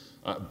issue,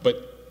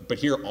 but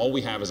here all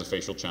we have is a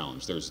facial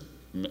challenge.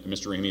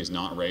 Mr. Rahimi has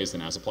not raised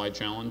an as-applied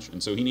challenge,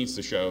 and so he needs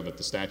to show that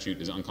the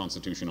statute is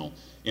unconstitutional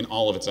in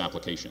all of its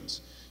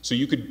applications. So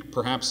you could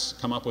perhaps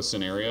come up with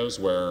scenarios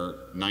where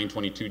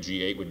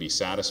 922G8 would be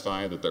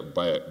satisfied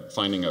by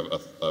finding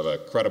of a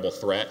credible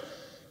threat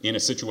in a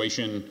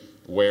situation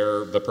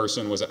where the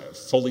person was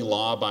fully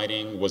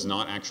law-abiding, was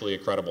not actually a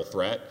credible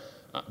threat,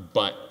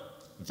 but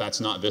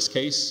that's not this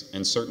case,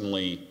 and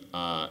certainly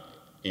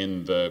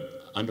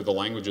under the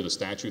language of the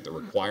statute that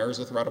requires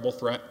a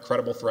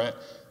credible threat,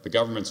 the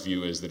government's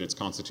view is that it's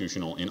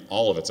constitutional in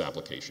all of its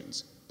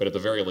applications. But at the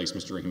very least,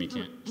 Mr. Rahimi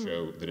can't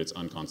show that it's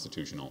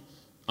unconstitutional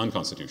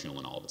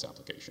in all of its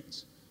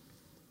applications.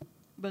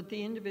 But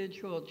the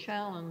individual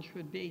challenge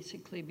would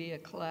basically be a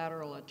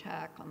collateral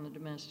attack on the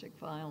domestic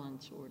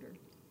violence order.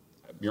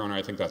 Your Honor,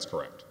 I think that's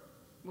correct.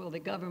 Well, the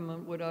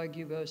government would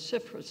argue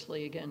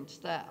vociferously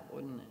against that,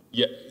 wouldn't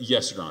it?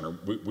 Yes, Your Honor,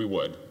 we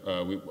would.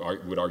 We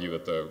would argue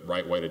that the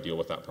right way to deal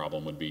with that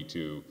problem would be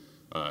to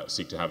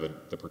seek to have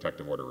the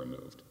protective order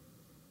removed.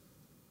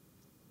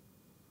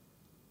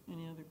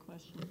 Any other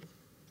questions?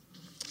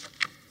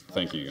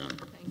 Thank you, Your Honor.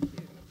 Thank you.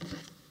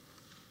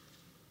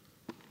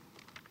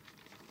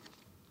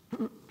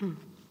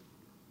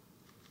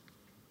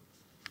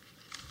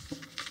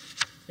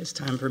 As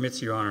time permits,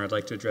 Your Honor, I'd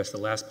like to address the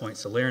last point,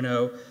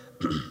 Salerno,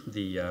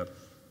 the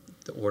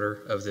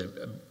order of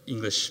the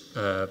English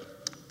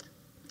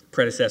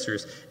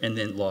predecessors, and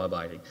then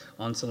law-abiding.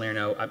 On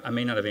Salerno, I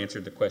may not have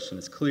answered the question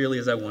as clearly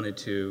as I wanted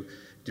to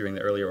during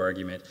the earlier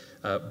argument.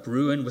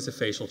 Bruin was a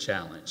facial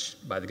challenge.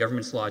 By the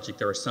government's logic,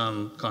 there are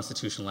some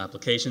constitutional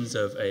applications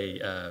of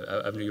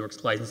New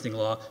York's licensing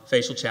law.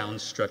 Facial challenge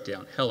struck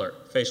down. Heller,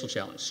 facial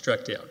challenge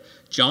struck down.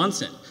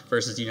 Johnson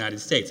versus the United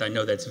States. I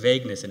know that's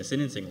vagueness in a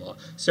sentencing law.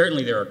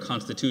 Certainly there are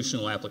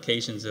constitutional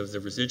applications of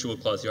the residual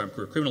clause of the Armed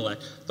Career Criminal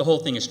Act. The whole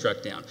thing is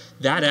struck down.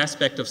 That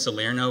aspect of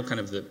Salerno, kind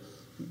of the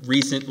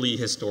recently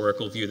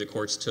historical view that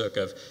courts took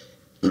of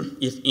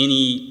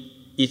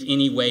if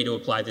any way to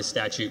apply this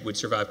statute would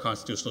survive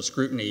constitutional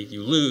scrutiny,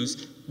 you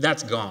lose,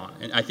 that's gone.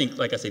 And I think,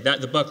 like I say,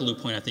 the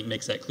Buckaloo point, I think,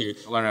 makes that clear.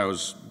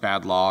 Salerno's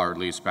bad law, or at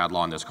least bad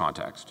law in this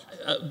context.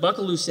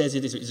 Buckaloo says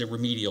it is a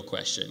remedial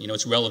question. You know,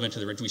 it's relevant to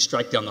do we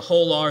strike down the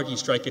whole law, or do you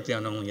strike it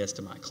down only as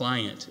to my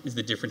client, is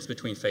the difference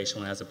between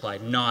facial and as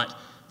applied, not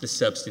the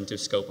substantive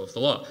scope of the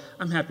law.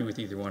 I'm happy with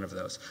either one of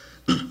those.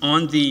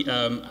 On the,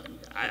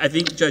 I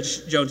think,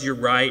 Judge Jones, you're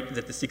right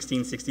that the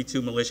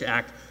 1662 Militia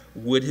Act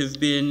would have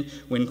been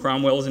when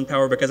Cromwell was in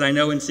power, because I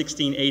know in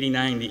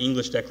 1689, the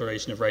English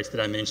Declaration of Rights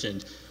that I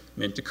mentioned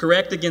meant to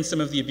correct against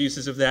some of the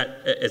abuses of that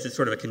as it's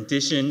sort of a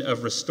condition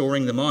of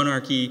restoring the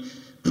monarchy.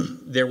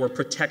 There were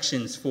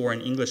protections for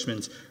an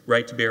Englishman's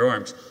right to bear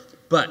arms.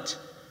 But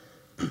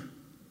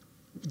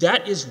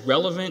that is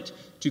relevant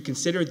to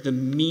consider the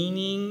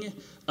meaning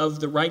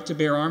of the right to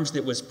bear arms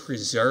that was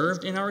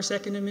preserved in our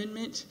Second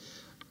Amendment.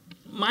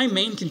 My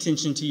main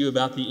contention to you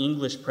about the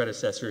English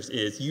predecessors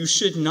is you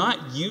should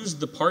not use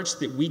the parts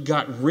that we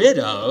got rid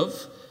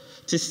of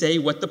to say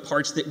what the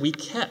parts that we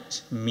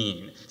kept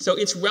mean. So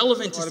it's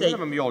relevant to say— At a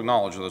minimum, you'll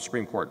acknowledge that the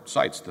Supreme Court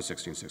cites the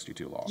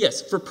 1662 law.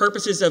 Yes, for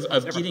purposes of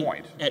getting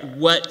at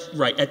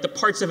at the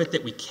parts of it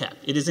that we kept.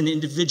 It is an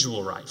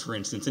individual right, for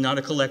instance, and not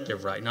a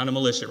collective right, not a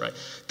militia right.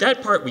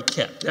 That part we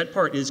kept. That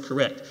part is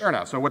correct. Fair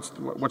enough. So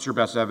what's your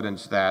best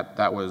evidence that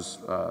that was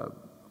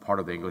part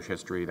of the English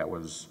history that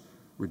was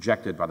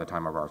rejected by the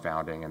time of our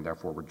founding and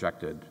therefore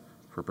rejected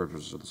for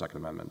purposes of the Second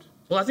Amendment?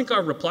 Well, I think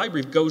our reply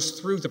brief goes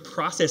through the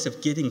process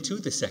of getting to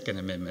the Second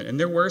Amendment, and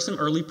there were some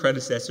early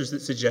predecessors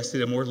that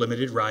suggested a more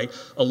limited right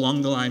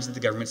along the lines that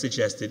the government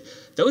suggested.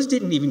 Those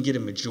didn't even get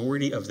a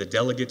majority of the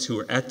delegates who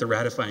were at the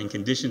ratifying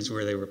conditions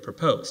where they were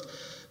proposed.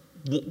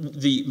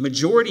 The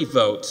majority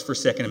votes for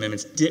Second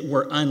Amendments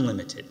were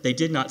unlimited. They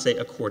did not say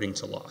according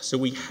to law. So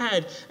we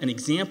had an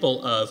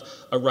example of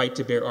a right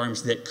to bear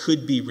arms that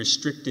could be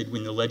restricted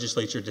when the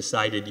legislature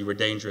decided you were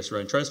dangerous or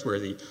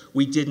untrustworthy.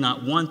 We did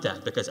not want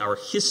that because our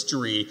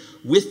history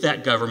with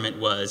that government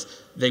was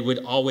they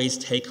would always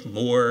take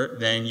more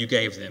than you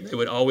gave them. They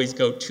would always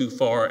go too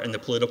far, and the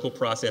political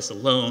process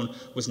alone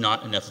was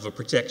not enough of a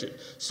protection.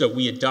 So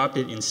we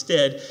adopted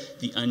instead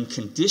the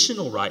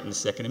unconditional right in the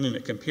Second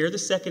Amendment. Compare the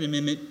Second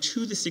Amendment to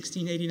the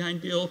 1689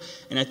 bill,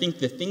 and I think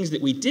the things that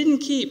we didn't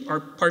keep are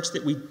parts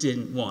that we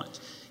didn't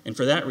want. And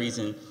for that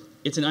reason,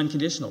 it's an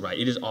unconditional right.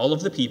 It is all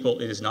of the people.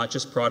 It is not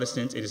just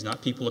Protestants. It is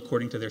not people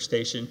according to their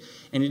station.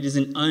 And it is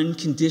an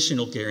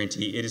unconditional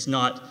guarantee. It is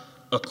not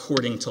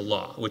according to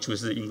law, which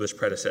was the English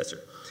predecessor.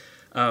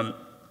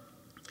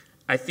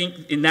 I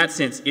think in that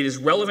sense, it is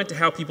relevant to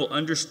how people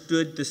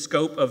understood the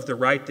scope of the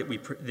right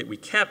that we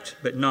kept,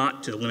 but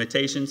not to the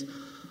limitations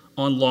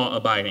on law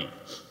abiding.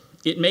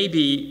 It may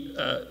be,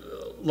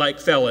 like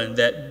Felon,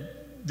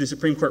 that the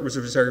Supreme Court was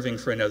reserving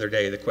for another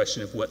day the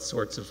question of what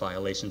sorts of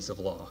violations of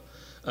law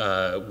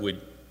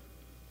would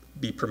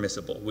be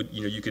permissible.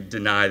 You could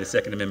deny the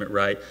Second Amendment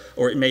right,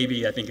 or it may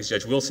be, I think as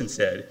Judge Wilson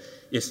said,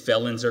 if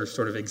felons are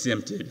sort of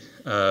exempted,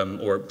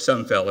 or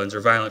some felons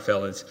or violent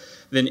felons,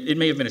 then it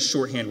may have been a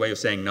shorthand way of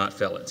saying not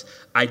felons.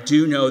 I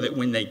do know that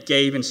when they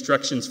gave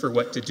instructions for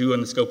what to do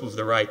on the scope of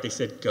the right, they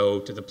said go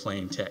to the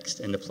plain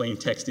text, and the plain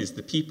text is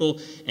the people,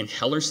 and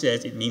Heller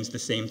says it means the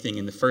same thing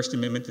in the First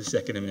Amendment, the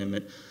Second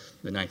Amendment,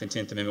 the Ninth and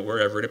Tenth Amendment,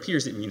 wherever it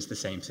appears it means the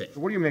same thing.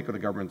 So what do you make of the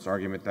government's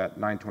argument that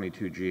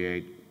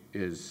 922G8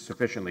 is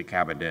sufficiently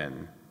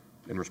cabined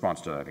in response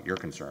to, I think, your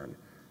concern,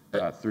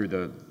 through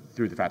the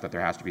fact that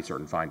there has to be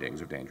certain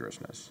findings of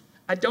dangerousness?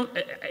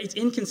 It's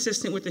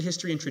inconsistent with the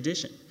history and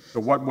tradition. So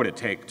what would it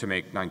take to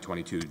make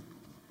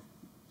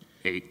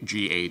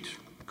 922G8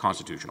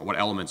 constitutional? What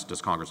elements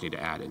does Congress need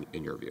to add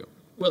in your view?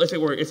 Well, if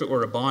it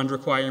were a bond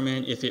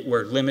requirement, if it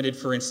were limited,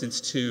 for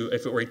instance,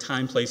 if it were a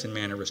time, place, and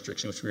manner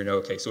restriction, which we know,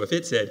 okay, so if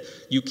it said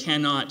you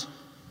cannot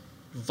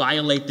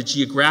violate the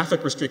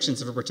geographic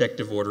restrictions of a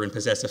protective order and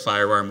possess a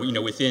firearm,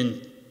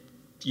 within,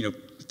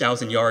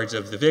 1,000 yards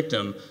of the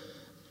victim,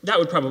 that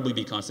would probably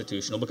be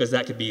constitutional, because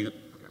that could be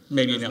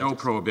maybe... There's no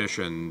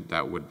prohibition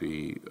that would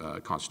be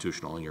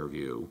constitutional in your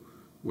view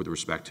with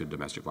respect to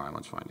domestic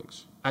violence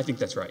findings? I think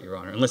that's right, Your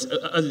Honor. Unless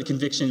other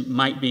conviction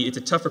might be, it's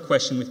a tougher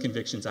question with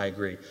convictions, I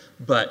agree.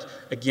 But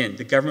again,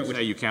 the government would...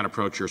 Say you can't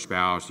approach your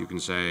spouse, you can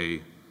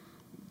say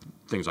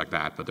things like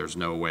that, but there's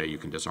no way you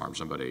can disarm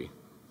somebody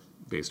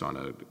based on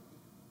a...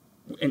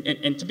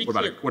 And to be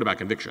clear... What about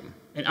conviction?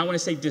 And I want to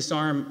say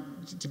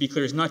disarm, to be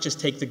clear, is not just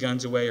take the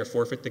guns away or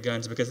forfeit the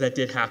guns, because that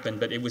did happen,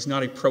 but it was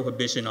not a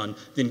prohibition on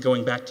then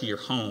going back to your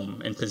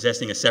home and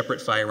possessing a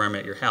separate firearm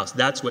at your house.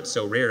 That's what's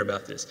so rare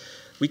about this.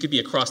 We could be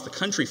across the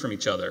country from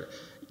each other,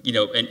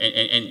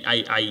 and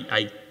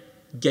I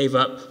gave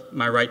up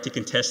my right to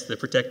contest the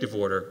protective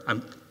order.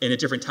 I'm in a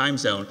different time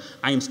zone.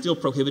 I am still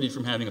prohibited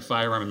from having a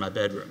firearm in my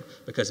bedroom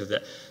because of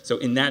that. So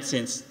in that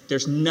sense,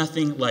 there's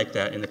nothing like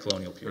that in the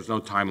colonial period. There's no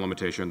time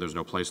limitation, there's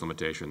no place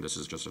limitation. This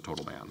is just a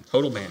total ban.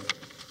 Total ban.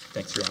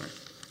 Thanks, Your Honor.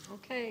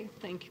 Okay,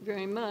 thank you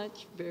very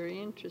much.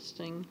 Very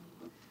interesting.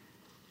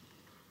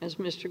 As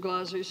Mr.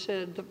 Glauser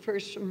said, the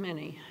first of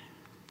many.